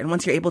the fear. And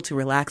once you're able to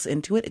relax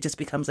into it, it just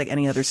becomes like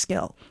any other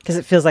skill. Because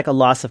it feels like a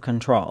loss of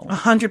control.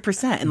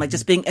 100%. And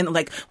just being, and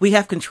we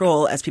have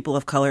control as people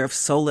of color of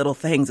so little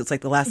things. It's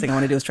the last thing I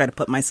want to do is try to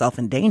put myself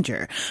in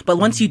danger. But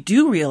once you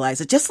do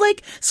realize it, just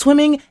like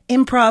swimming,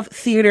 improv,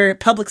 theater,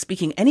 public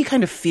speaking, any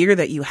kind of fear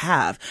that you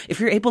have, if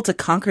you're able to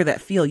conquer that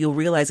fear, you'll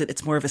realize that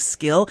it's more of a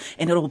skill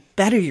and it'll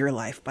better your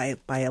life by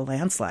a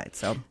landslide.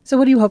 So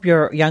what do you hope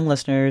your young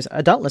listeners,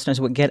 adult listeners,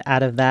 would get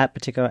out of that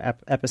particular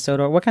episode,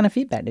 or what kind of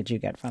feedback did you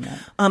get from that?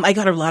 I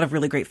got a lot of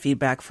really great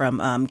feedback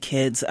from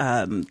kids,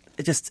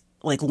 just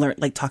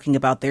talking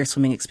about their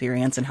swimming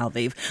experience and how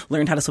they've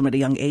learned how to swim at a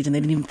young age, and they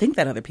didn't even think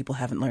that other people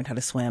haven't learned how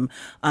to swim.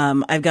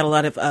 I've got a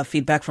lot of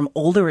feedback from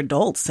older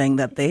adults saying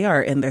that they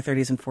are in their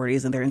 30s and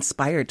 40s and they're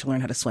inspired to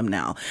learn how to swim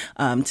now,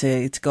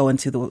 to go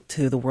into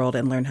the world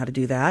and learn how to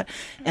do that.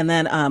 And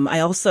then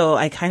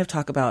I kind of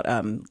talk about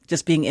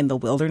just being in the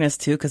wilderness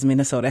too, because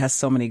Minnesota has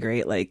so many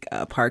great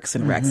parks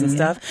and recs and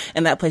stuff,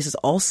 and that place is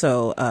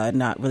also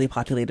not really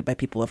populated by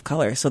people of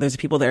color. So there's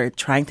people that are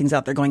trying things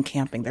out. They're going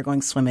camping, they're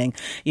going swimming,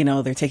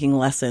 they're taking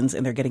lessons,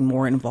 and they're getting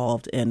more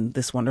involved in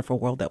this wonderful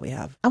world that we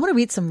have. I want to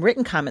read some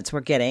written comments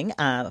we're getting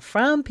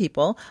from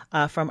people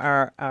from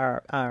our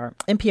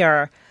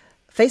NPR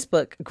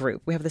Facebook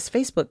group. We have this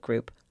Facebook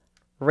group,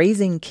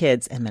 Raising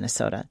Kids in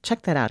Minnesota.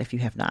 Check that out if you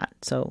have not.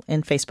 So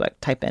in Facebook,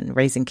 type in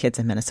Raising Kids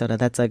in Minnesota.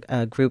 That's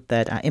a group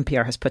that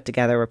NPR has put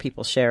together where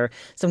people share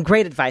some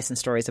great advice and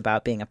stories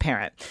about being a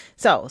parent.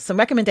 So some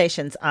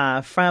recommendations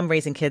from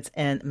Raising Kids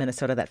in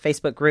Minnesota, that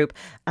Facebook group.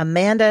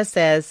 Amanda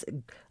says,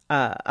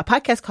 a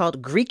podcast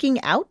called Greeking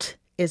Out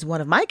is one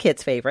of my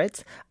kids'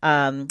 favorites.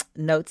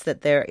 Notes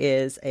that there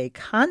is a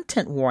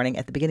content warning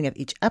at the beginning of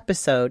each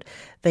episode.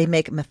 They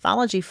make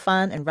mythology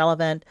fun and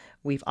relevant.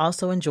 We've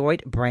also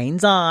enjoyed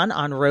Brains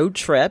on road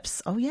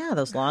trips. Oh, yeah,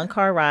 those long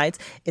car rides.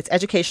 It's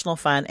educational,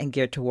 fun, and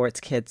geared towards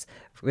kids'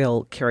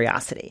 real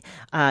curiosity.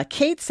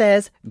 Kate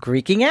says,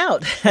 Greeking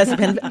Out has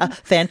been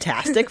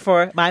fantastic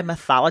for my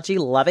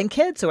mythology-loving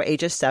kids who are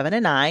ages 7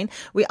 and 9.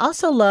 We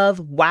also love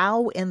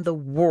Wow in the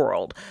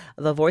World.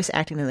 The voice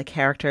acting and the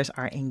characters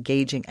are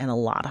engaging and a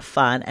lot of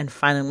fun. And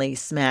finally,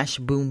 Smash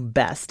Boom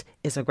Best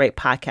is a great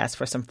podcast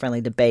for some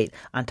friendly debate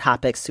on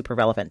topics super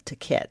relevant to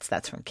kids.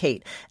 That's from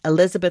Kate.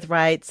 Elizabeth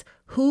writes,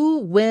 Who,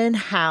 When,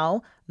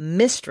 How,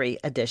 Mystery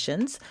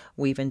editions.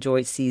 We've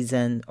enjoyed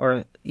second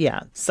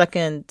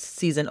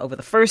season over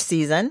the first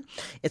season.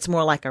 It's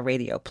more like a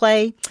radio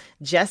play.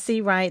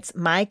 Jesse writes,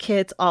 my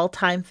kids'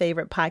 all-time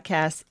favorite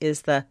podcast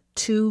is the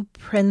Two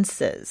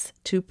Princes,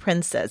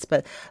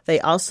 but they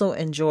also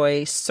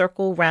enjoy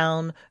Circle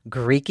Round,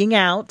 Greeking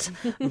Out,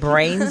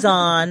 Brains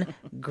On,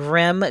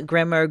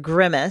 Grimmer,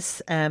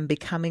 Grimace, and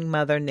Becoming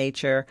Mother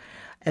Nature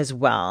as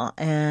well.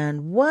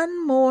 And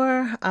one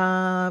more,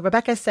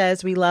 Rebecca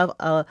says, we love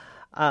a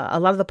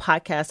lot of the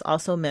podcasts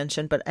also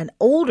mentioned, but an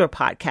older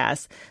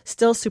podcast,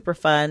 still super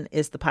fun,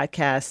 is the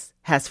podcast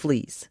Has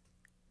Fleas.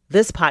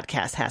 This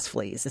podcast Has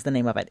Fleas is the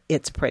name of it.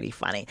 It's pretty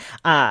funny.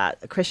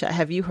 Krisha,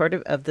 have you heard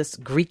of this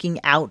Greeking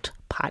Out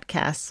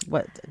podcast?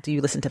 What do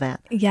you listen to that?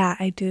 Yeah,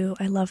 I do.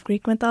 I love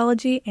Greek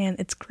mythology, and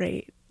it's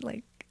great.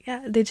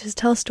 They just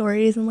tell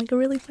stories in a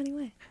really funny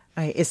way.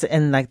 Right. It's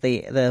and like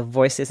the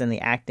voices and the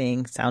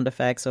acting, sound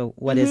effects. So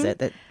what is it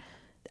that?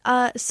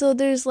 So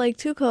there's like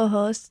two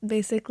co-hosts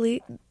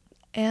basically,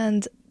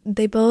 and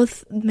they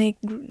both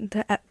make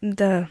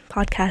the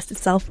podcast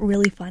itself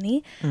really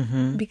funny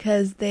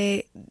because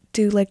they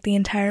do like the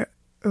entire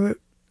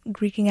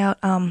Greeking out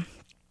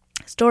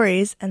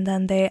stories, and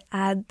then they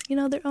add,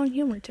 their own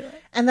humor to it.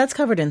 And that's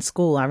covered in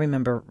school. I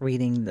remember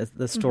reading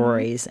the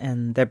stories,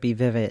 and there'd be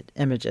vivid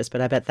images.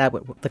 But I bet that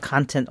the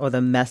content or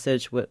the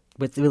message would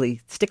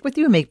really stick with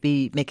you and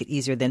make it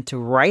easier than to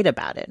write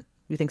about it.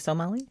 You think so,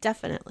 Molly?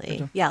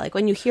 Definitely. Yeah, like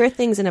when you hear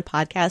things in a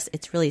podcast,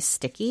 it's really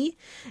sticky.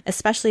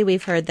 Especially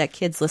we've heard that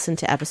kids listen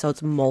to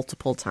episodes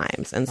multiple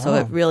times. And so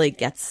it really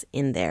gets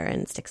in there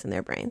and sticks in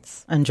their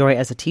brains. And Joy,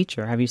 as a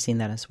teacher, have you seen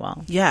that as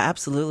well? Yeah,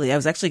 absolutely. I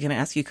was actually going to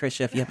ask you,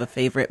 Krisha, if you have a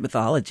favorite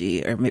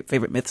mythology or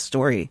favorite myth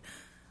story.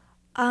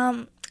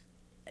 Don't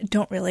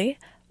really.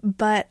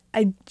 But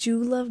I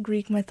do love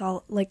Greek like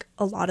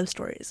a lot of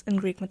stories in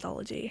Greek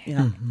mythology.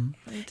 Yeah.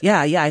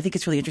 Yeah, I think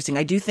it's really interesting.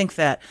 I do think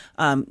that,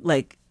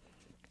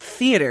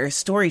 theater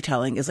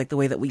storytelling is like the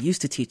way that we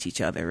used to teach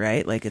each other,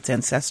 right? Like it's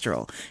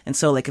ancestral. And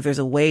so like if there's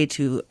a way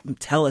to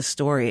tell a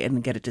story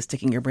and get it to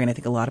stick in your brain, I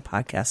think a lot of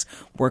podcasts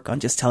work on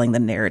just telling the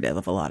narrative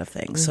of a lot of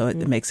things. So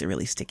it makes it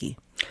really sticky.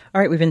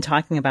 All right, we've been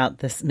talking about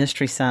this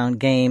mystery sound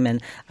game,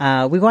 and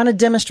we want to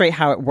demonstrate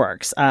how it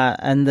works.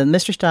 And the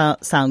mystery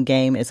sound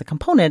game is a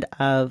component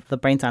of the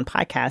Brains On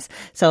podcast.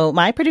 So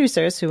my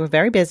producers, who are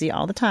very busy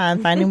all the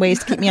time finding ways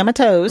to keep me on my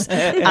toes,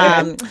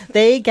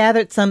 they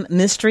gathered some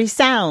mystery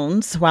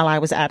sounds while I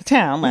was out of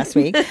town last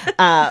week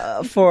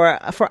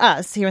for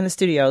us here in the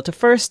studio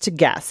to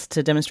guess,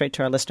 to demonstrate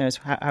to our listeners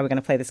how we're going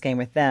to play this game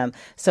with them.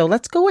 So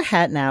let's go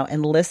ahead now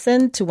and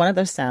listen to one of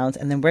those sounds,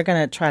 and then we're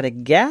going to try to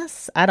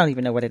guess. I don't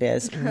even know what it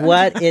is.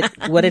 What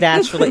it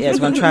actually is.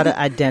 We're going to try to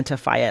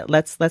identify it.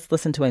 Let's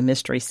listen to a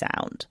mystery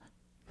sound.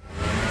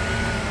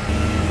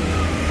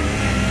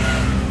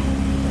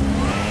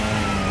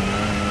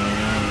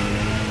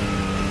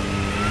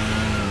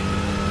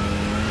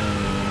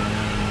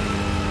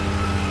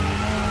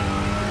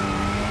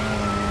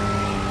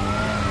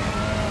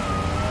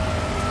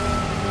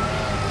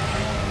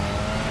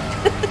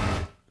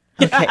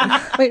 Okay.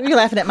 Wait, you're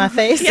laughing at my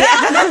face? Yeah.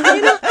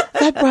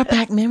 That brought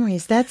back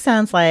memories. That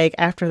sounds like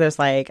after there's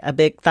like a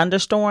big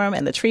thunderstorm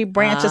and the tree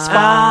branches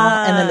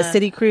fall, and then the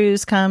city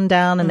crews come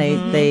down and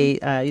they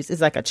use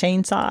it's like a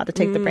chainsaw to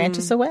take the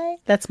branches away.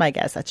 That's my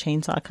guess. A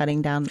chainsaw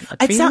cutting down a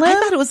tree limb. I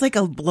thought it was like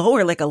a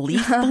blower, like a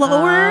leaf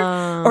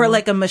blower, or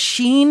like a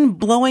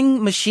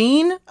blowing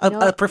machine,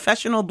 a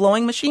professional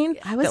blowing machine.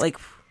 I was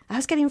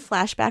getting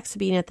flashbacks to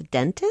being at the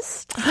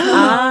dentist.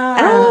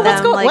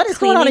 What is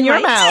going on in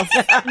your mouth?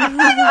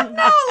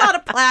 A lot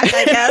of plaque,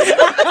 I guess.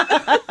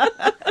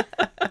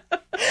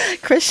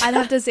 Krisha? I'd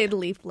have to say the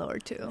leaf blower,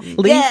 too.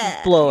 Leaf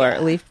blower.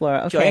 Okay.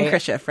 Joy and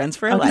Krisha, friends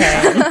for a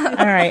life.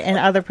 All right. And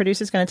are the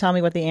producers going to tell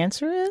me what the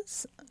answer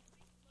is?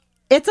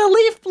 It's a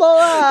leaf blower.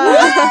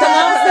 The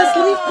loudest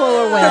leaf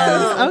blower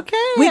wins.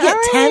 Okay. We get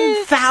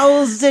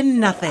 10,000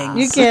 nothings.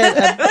 You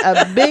get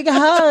a big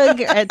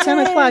hug. At 10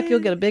 o'clock,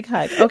 you'll get a big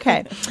hug.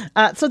 Okay.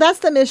 So that's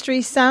the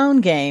mystery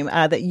sound game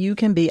that you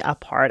can be a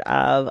part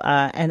of.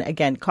 And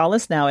again, call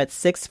us now at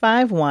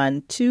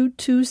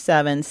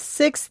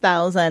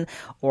 651-227-6000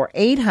 or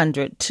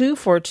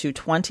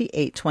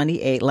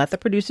 800-242-2828. Let the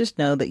producers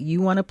know that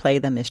you want to play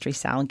the mystery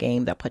sound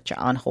game. They'll put you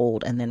on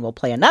hold, and then we'll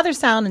play another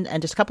sound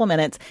in just a couple of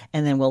minutes,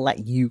 and then we'll let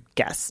you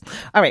guess.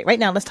 All right,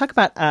 now let's talk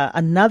about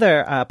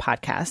another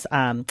podcast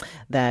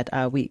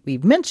that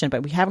we've mentioned,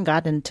 but we haven't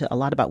gotten into a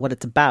lot about what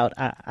it's about.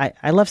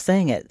 I love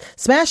saying it.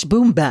 Smash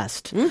Boom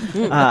Best.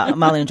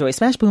 Molly and Joy,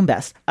 Smash Boom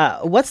Best.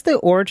 What's the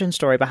origin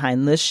story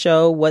behind this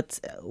show?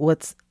 What's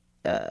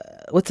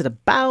it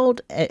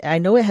about? I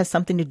know it has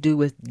something to do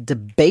with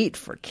debate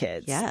for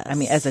kids. Yes. I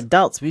mean, as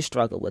adults, we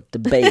struggle with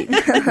debate.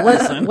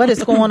 What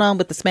is going on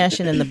with the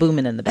smashing and the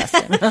booming and the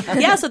besting?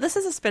 Yeah, so this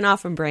is a spinoff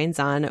from Brains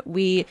On.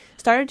 We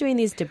started doing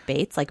these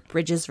debates like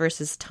bridges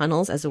versus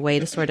tunnels as a way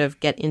to sort of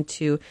get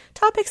into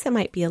topics that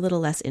might be a little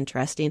less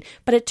interesting.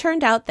 But it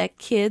turned out that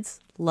kids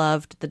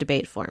loved the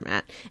debate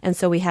format. And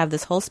so we have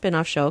this whole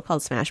spin-off show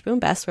called Smash Boom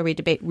Best where we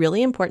debate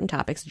really important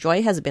topics.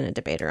 Joy has been a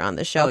debater on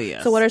the show. Oh,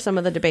 yes. So what are some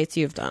of the debates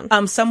you've done?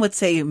 Some would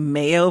say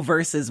mayo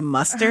versus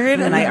mustard,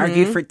 and I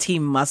argued for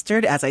team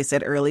mustard. As I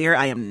said earlier,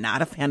 I am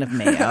not a fan of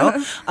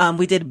mayo.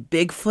 We did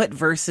Bigfoot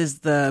versus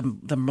the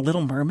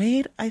Little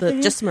Mermaid, I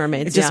think. Just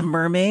mermaids, Just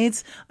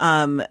mermaids.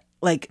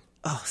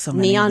 So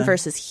many Neon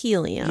versus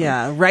helium.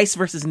 Yeah, rice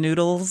versus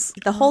noodles.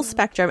 The whole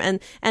spectrum. And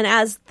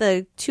as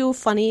the two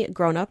funny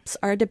grown-ups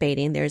are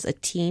debating, there's a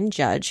teen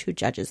judge who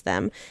judges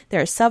them.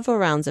 There are several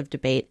rounds of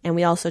debate, and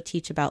we also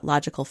teach about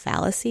logical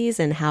fallacies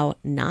and how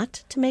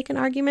not to make an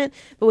argument.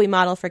 But we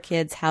model for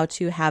kids how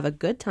to have a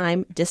good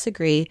time,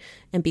 disagree,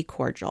 and be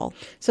cordial.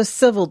 So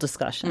civil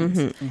discussions.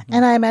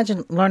 And I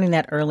imagine learning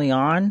that early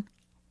on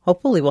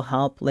hopefully will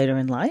help later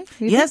in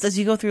life. Yes, as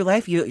you go through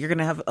life, you're going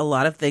to have a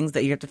lot of things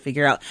that you have to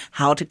figure out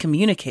how to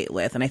communicate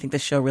with. And I think the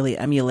show really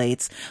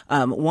emulates,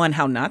 one,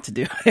 how not to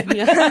do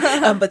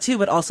it, but two,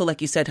 but also,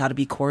 like you said, how to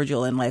be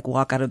cordial and like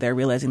walk out of there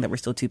realizing that we're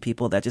still two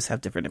people that just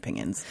have different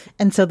opinions.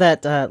 And so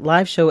that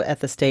live show at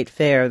the State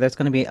Fair, there's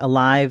going to be a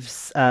live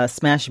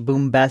Smash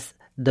Boom Best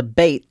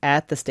debate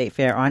at the State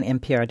Fair on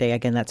NPR Day.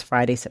 Again, that's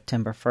Friday,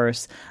 September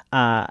 1st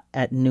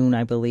at noon,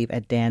 I believe,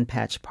 at Dan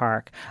Patch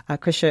Park.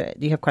 Krisha,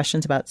 do you have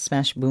questions about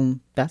Smash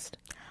Boom Best?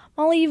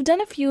 Molly, you've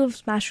done a few of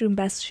Smash Boom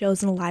Best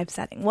shows in a live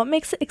setting. What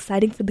makes it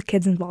exciting for the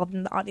kids involved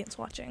in the audience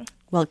watching?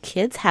 Well,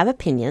 kids have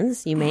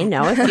opinions. You may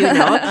know if you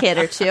know a kid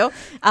or two.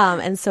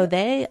 And so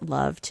they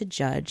love to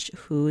judge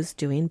who's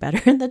doing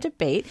better in the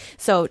debate.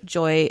 So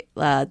Joy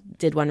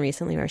did one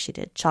recently where she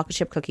did chocolate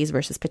chip cookies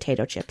versus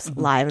potato chips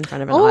live in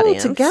front of an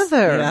audience.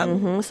 Together. Yeah.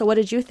 Mm-hmm. So what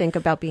did you think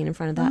about being in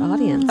front of that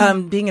audience?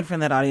 Being in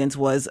front of that audience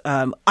was,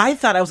 I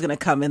thought I was going to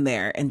come in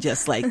there and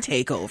just like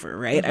take over,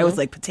 right? I was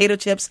like, potato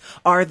chips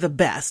are the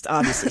best,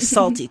 obviously.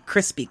 Salty,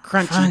 crispy,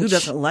 crunchy. Who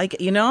doesn't like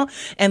it, you know?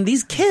 And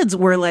these kids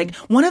were like,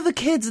 one of the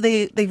kids,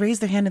 they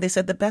raised their hand and they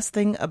said the best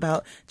thing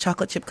about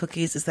chocolate chip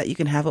cookies is that you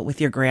can have it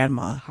with your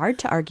grandma. Hard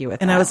to argue with.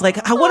 And I was like,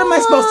 what am I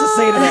supposed to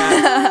say to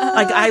that?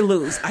 Like, I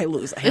lose,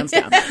 hands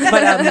down.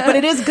 But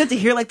it is good to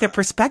hear like their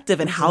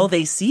perspective and how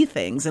they see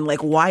things and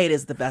like why it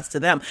is the best to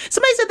them.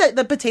 Somebody said that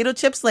the potato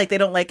chips, like they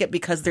don't like it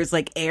because there's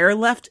like air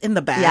left in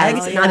the bag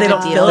and they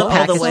don't fill it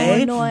all the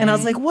way. And I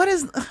was like, what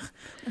is...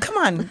 Come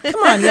on,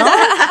 y'all.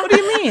 What do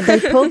you mean? They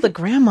pulled the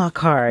grandma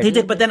card. They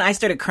did, but then I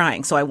started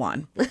crying, so I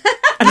won.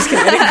 I'm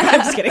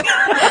just kidding.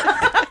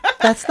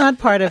 That's not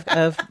part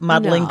of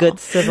modeling good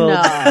civil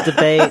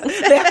debate.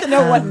 They have to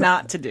know what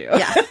not to do.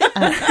 Yeah.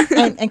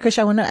 And Krish,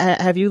 I want to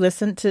have you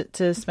listened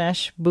to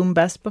Smash Boom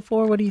Best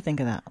before? What do you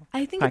think of that?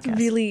 I think it's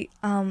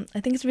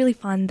really,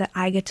 fun that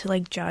I get to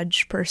like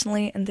judge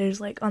personally. And there's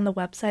like on the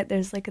website,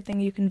 there's like a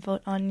thing you can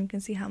vote on. You can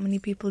see how many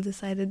people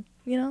decided,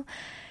 you know.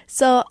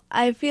 So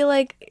I feel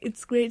like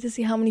it's great to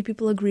see how many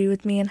people agree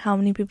with me and how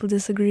many people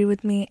disagree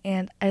with me.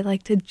 And I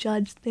like to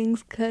judge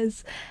things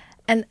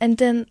and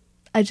then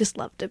I just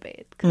love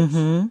debate.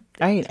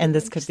 Right, and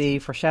this could be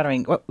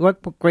foreshadowing.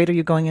 What grade are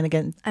you going in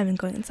again? I'm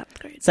going in 7th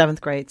grade.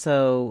 7th grade.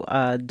 So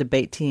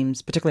debate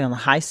teams, particularly on the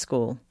high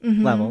school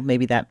level,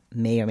 maybe that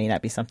may or may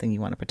not be something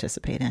you want to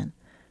participate in.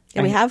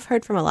 And we have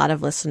heard from a lot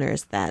of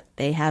listeners that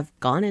they have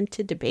gone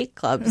into debate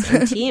clubs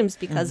and teams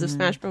because of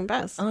Smash Boom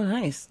Best. Oh,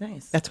 nice.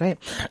 That's right.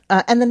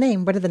 And the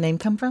name, where did the name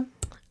come from?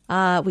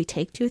 We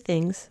take two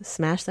things,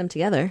 smash them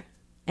together,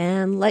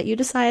 and let you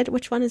decide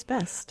which one is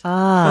best.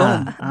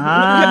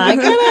 I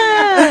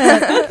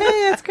get it.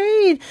 Okay, that's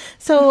great.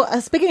 So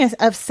speaking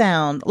of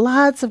sound,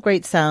 lots of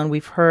great sound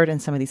we've heard in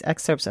some of these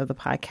excerpts of the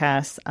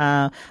podcast.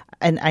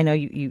 And I know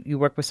you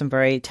work with some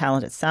very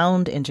talented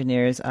sound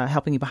engineers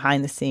helping you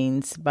behind the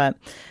scenes. But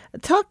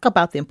talk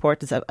about the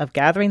importance of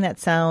gathering that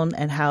sound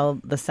and how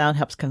the sound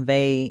helps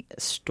convey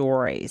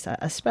stories,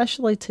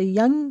 especially to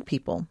young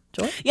people.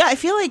 Joy? Yeah, I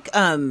feel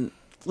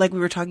like we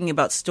were talking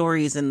about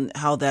stories and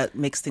how that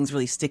makes things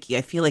really sticky.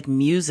 I feel like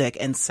music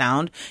and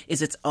sound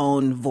is its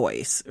own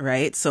voice,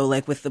 right? So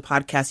like with the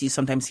podcast, you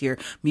sometimes hear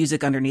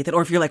music underneath it.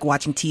 Or if you're like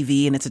watching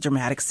TV and it's a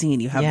dramatic scene,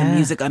 you have the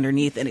music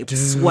underneath and it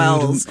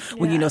swells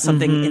when you know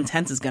something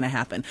intense is going to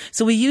happen.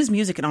 So we use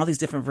music in all these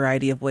different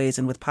variety of ways.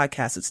 And with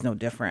podcasts, it's no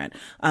different.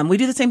 We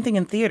do the same thing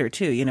in theater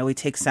too. You know, we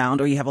take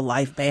sound or you have a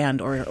live band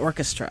or an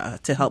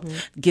orchestra to help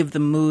give the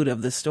mood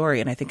of the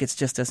story. And I think it's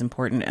just as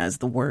important as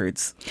the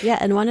words. Yeah.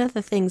 And one of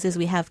the things is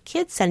we have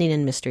kids sending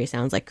in mystery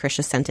sounds, like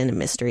Krisha sent in a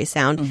mystery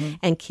sound,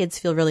 and kids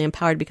feel really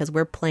empowered because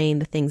we're playing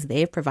the things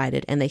they've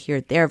provided and they hear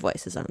their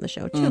voices on the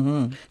show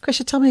too.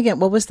 Krisha, tell me again,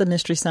 what was the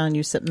mystery sound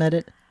you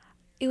submitted?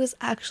 It was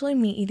actually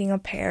me eating a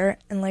pear,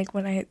 and like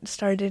when I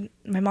started,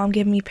 my mom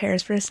gave me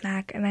pears for a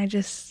snack, and I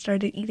just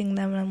started eating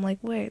them, and I'm like,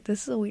 wait,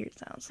 this is a weird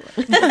sound. So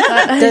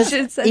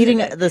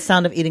the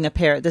sound of eating a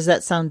pear, does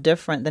that sound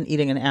different than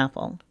eating an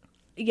apple?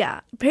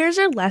 Yeah, pears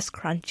are less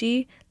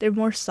crunchy; they're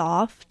more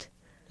soft.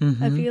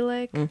 I feel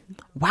like.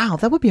 Wow,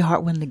 that would be a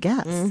hard one to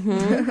guess.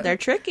 They're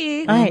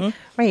tricky.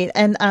 Right.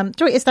 And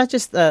Joy, it's not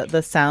just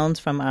the sounds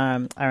from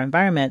our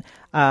environment.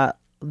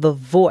 The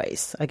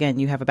voice. Again,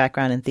 you have a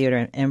background in theater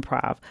and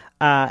improv.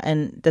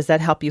 And does that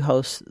help you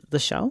host the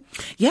show?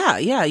 Yeah.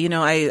 You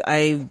know,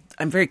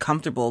 I'm very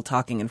comfortable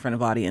talking in front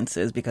of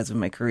audiences because of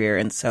my career.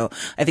 And so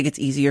I think it's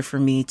easier for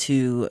me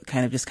to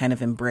kind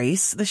of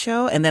embrace the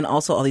show. And then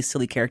also all these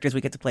silly characters we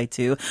get to play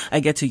too.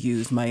 I get to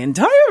use my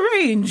entire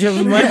range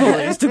of my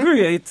voice to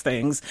create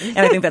things. And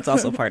I think that's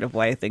also part of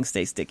why things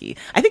stay sticky.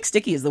 I think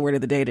sticky is the word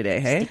of the day today,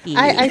 hey?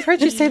 I've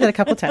heard you say that a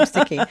couple times,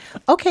 sticky.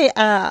 Okay,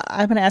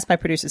 I'm going to ask my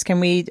producers, can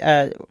we,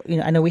 I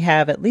know we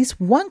have at least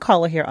one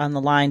caller here on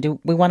the line. Do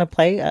we want to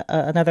play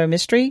another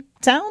mystery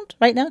sound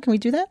right now? Can we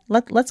do that?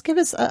 Let's give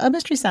us a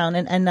mystery sound.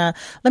 And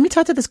let me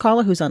talk to this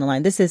caller who's on the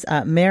line. This is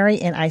Mary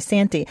in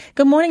Isanti.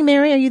 Good morning,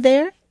 Mary. Are you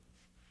there?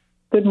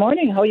 Good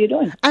morning. How are you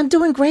doing? I'm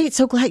doing great.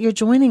 So glad you're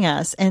joining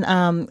us. And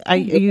are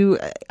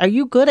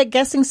you good at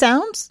guessing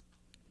sounds?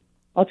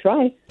 I'll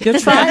try. You'll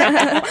try?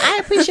 I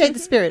appreciate the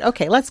spirit.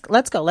 Okay, let's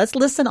go. Let's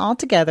listen all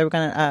together. We're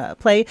going to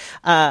play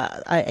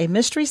a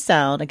mystery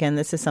sound. Again,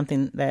 this is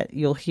something that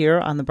you'll hear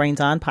on the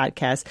Brains On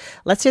podcast.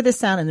 Let's hear this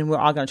sound, and then we're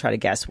all going to try to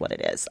guess what it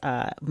is.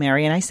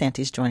 Mary and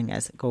Isanti's joining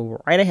us. Go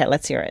right ahead.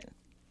 Let's hear it.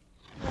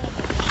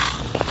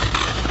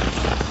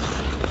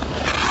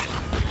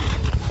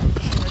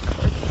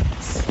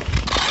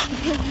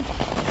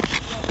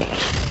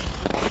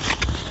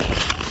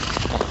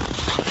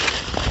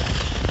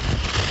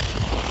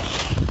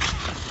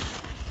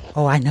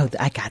 Oh, I know.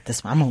 I got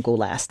this one. I'm going to go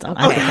last.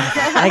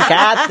 I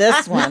got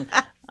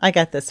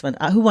this one.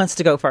 Who wants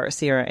to go first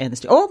here in the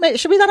studio? Oh,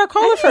 should we let our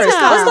caller first?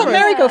 Let's let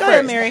Mary go first.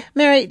 Ahead, Mary.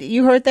 Mary,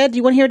 you heard that? Do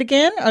you want to hear it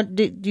again? Or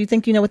do you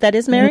think you know what that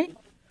is, Mary?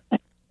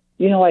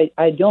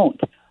 I don't.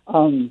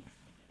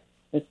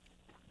 Do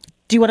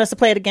you want us to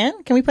play it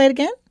again? Can we play it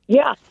again?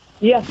 Yeah.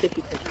 Yes, if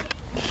you could.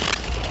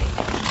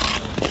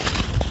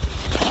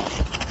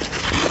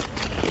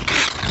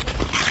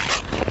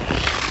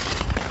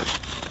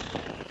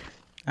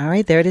 All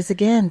right, there it is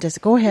again.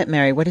 Just go ahead,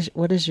 Mary.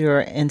 What is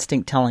your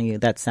instinct telling you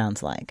that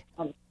sounds like?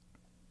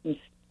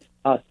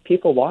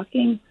 People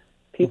walking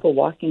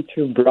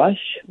through brush,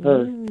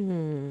 or I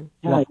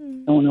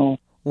don't know.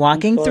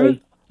 Walking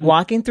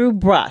through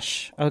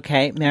brush.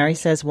 Okay, Mary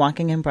says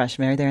walking in brush.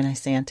 Mary there in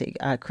Isanti.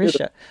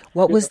 Krisha,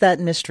 what was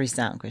that mystery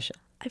sound, Krisha?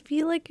 I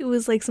feel like it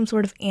was like some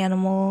sort of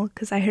animal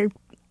because I heard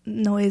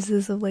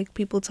noises of like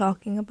people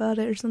talking about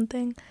it or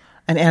something.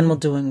 An animal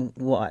doing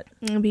what?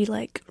 It'd be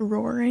like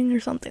roaring or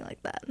something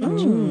like that.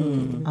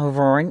 A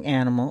roaring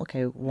animal.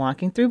 Okay,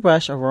 walking through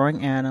brush, a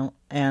roaring animal.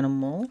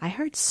 I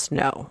heard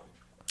snow.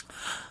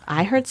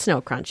 I heard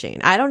snow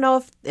crunching. I don't know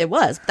if it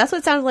was. But that's what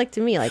it sounded like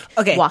to me, like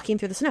walking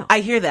through the snow.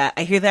 I hear that.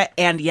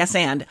 And yes,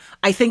 and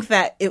I think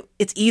that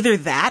it's either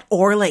that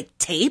or like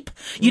tape.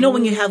 You know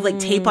when you have like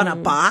tape on a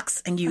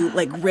box and you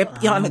like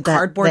rip on the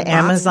cardboard the box?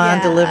 Amazon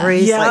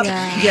deliveries.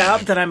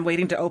 Yep, that I'm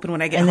waiting to open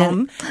when I get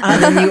home.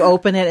 And then you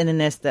open it and then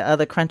there's the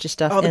other crunchy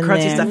stuff the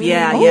crunchy there. stuff.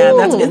 Yeah.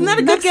 Isn't that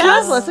a good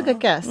guess? That's a good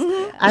guess.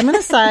 Mm-hmm. I'm going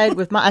to side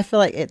with I feel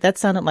like that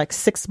sounded like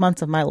 6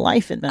 months of my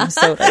life in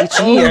Minnesota each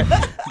year.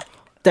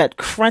 That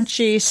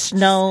crunchy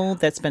snow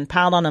that's been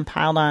piled on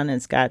and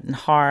it's gotten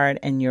hard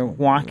and you're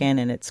walking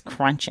and it's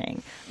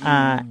crunching.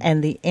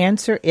 And the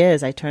answer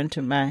is, I turn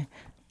to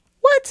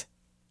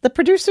the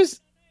producers,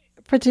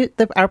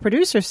 our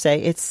producers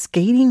say it's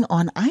skating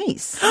on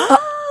ice.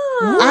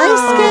 Ice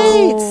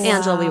skates.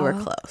 Angela, we were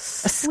close.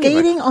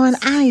 Skating on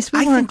ice.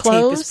 We weren't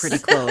close. Tape is pretty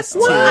close.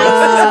 Ice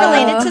is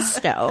related to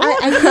snow.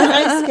 I heard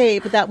ice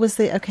skate, but that was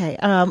okay.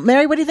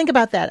 Mary, what do you think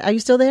about that? Are you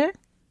still there?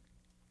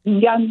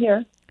 Yeah, I'm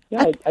here.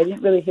 Yeah, I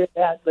didn't really hear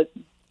that, but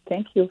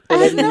thank you for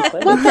letting me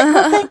play. Well,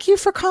 thank you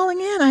for calling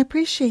in. I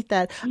appreciate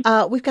that.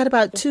 We've got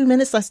about 2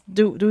 minutes.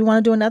 Do we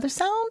want to do another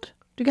sound?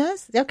 Do you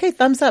guys? Okay,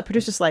 thumbs up.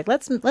 Producer's like,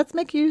 let's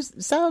make you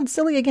sound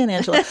silly again,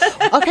 Angela.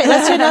 Okay,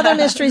 let's do another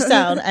mystery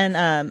sound,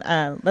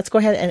 and let's go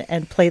ahead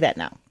and play that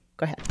now.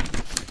 Go ahead.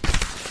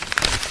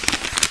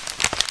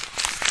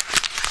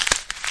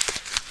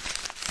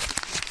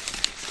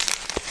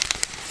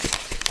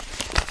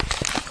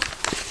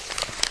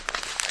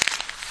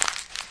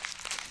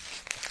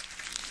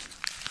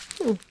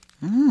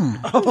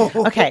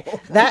 Okay,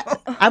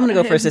 I'm going to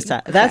go first this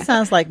time. That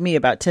sounds like me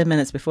about 10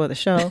 minutes before the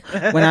show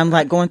when I'm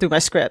like going through my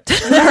script.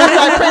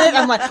 I print it,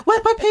 I'm like,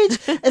 what page?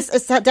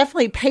 It's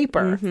definitely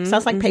paper.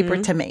 Sounds like paper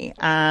to me.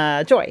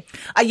 Joy.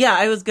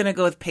 I was going to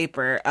go with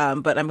paper,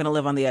 but I'm going to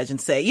live on the edge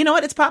and say, you know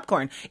what? It's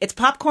popcorn. It's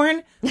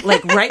popcorn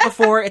like right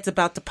before it's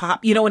about to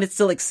pop. You know when it's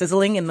still like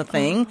sizzling in the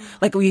thing?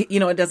 Like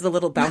it does the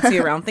little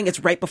bouncy around thing. It's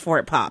right before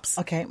it pops.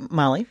 Okay,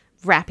 Molly.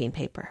 Wrapping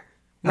paper.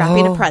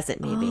 Wrapping a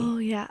present, maybe. Oh,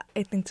 yeah.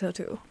 I think so,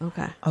 too.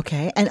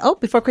 Okay. And,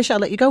 before Krisha, I'll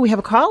let you go. We have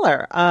a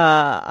caller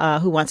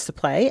who wants to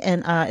play.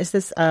 And is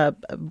this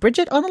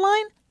Bridget on the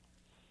line?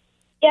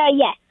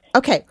 Yes.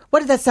 Okay.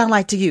 What did that sound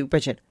like to you,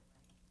 Bridget?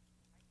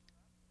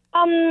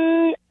 I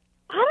don't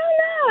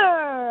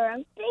know.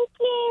 I'm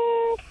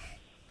thinking...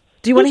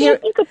 Do you want to hear...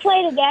 You could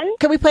play it again.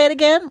 Can we play it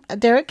again?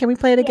 Derek, can we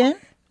play it again?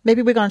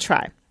 Maybe we're going to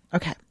try.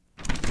 Okay.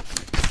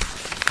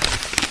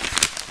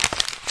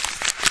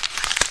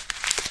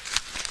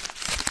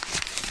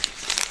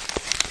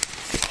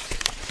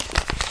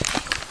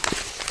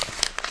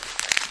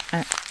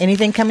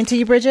 Anything coming to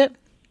you, Bridget?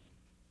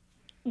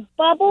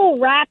 Bubble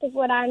wrap is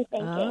what I'm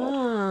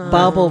thinking.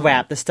 Bubble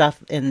wrap, the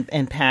stuff in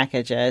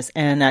packages.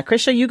 And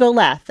Krisha, you go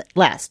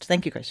last.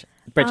 Thank you, Krisha.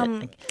 Bridget.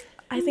 Thank you.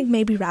 I think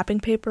maybe wrapping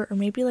paper or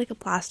maybe like a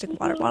plastic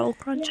water bottle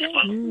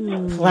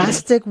crunching.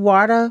 Plastic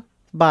water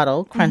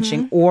bottle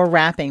crunching or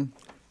wrapping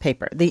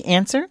paper. The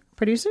answer,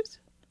 producers?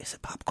 Is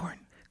it popcorn?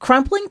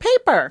 Crumpling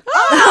paper.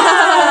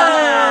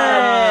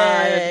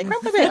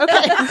 Crumpling paper.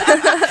 Okay.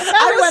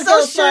 I was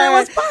so sure it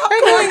was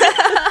popcorn.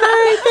 All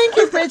right, thank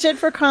you, Bridget. Bridget,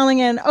 for calling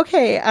in.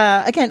 Okay,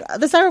 again,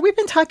 this hour we've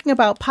been talking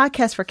about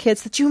podcasts for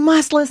kids that you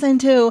must listen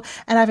to,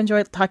 and I've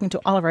enjoyed talking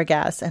to all of our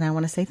guests, and I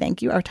want to say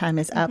thank you. Our time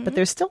is up, but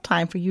there's still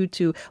time for you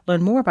to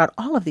learn more about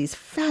all of these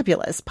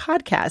fabulous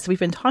podcasts. We've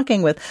been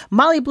talking with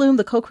Molly Bloom,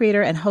 the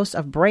co-creator and host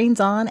of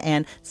Brains On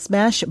and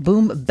Smash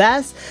Boom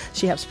Best.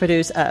 She helps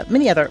produce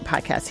many other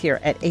podcasts here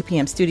at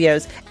APM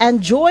Studios.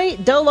 And Joy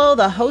Dolo,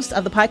 the host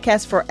of the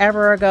podcast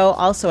Forever Ago,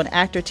 also an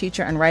actor,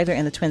 teacher, and writer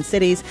in the Twin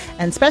Cities.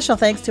 And special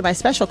thanks to my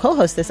special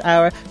co-host this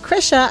hour,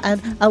 Krisha, an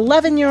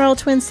 11-year-old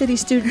Twin City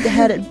student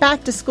headed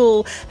back to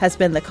school, has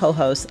been the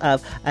co-host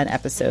of an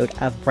episode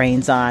of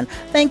Brains On.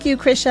 Thank you,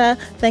 Krisha.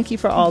 Thank you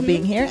for all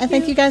being here. And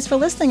thank you guys for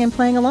listening and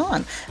playing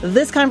along.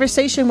 This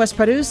conversation was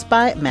produced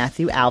by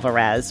Matthew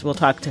Alvarez. We'll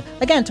talk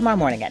again tomorrow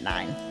morning at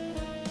 9.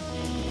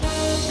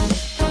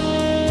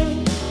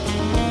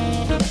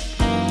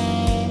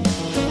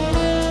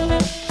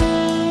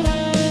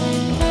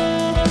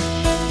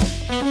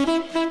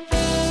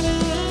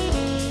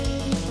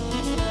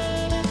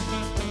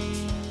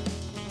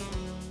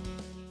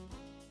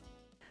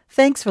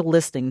 Thanks for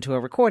listening to a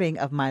recording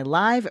of my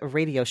live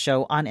radio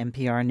show on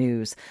NPR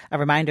News. A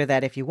reminder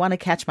that if you want to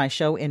catch my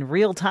show in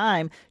real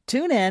time,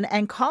 tune in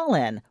and call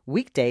in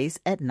weekdays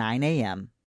at 9 a.m.